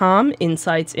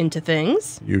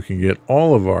youtube.com/insightsintothings. You can get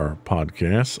all of our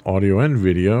podcasts, audio and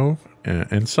video,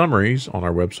 and summaries on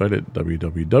our website at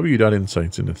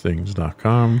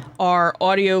www.insightsintothings.com. Our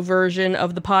audio version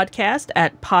of the podcast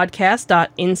at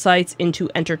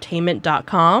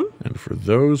podcast.insightsintoentertainment.com. And for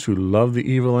those who love the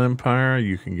evil empire,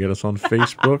 you can get us on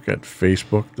Facebook at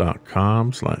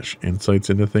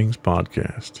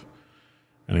facebook.com/insightsintothingspodcast.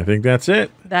 And I think that's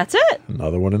it. That's it.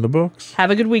 Another one in the books.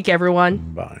 Have a good week, everyone.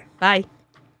 Bye. Bye.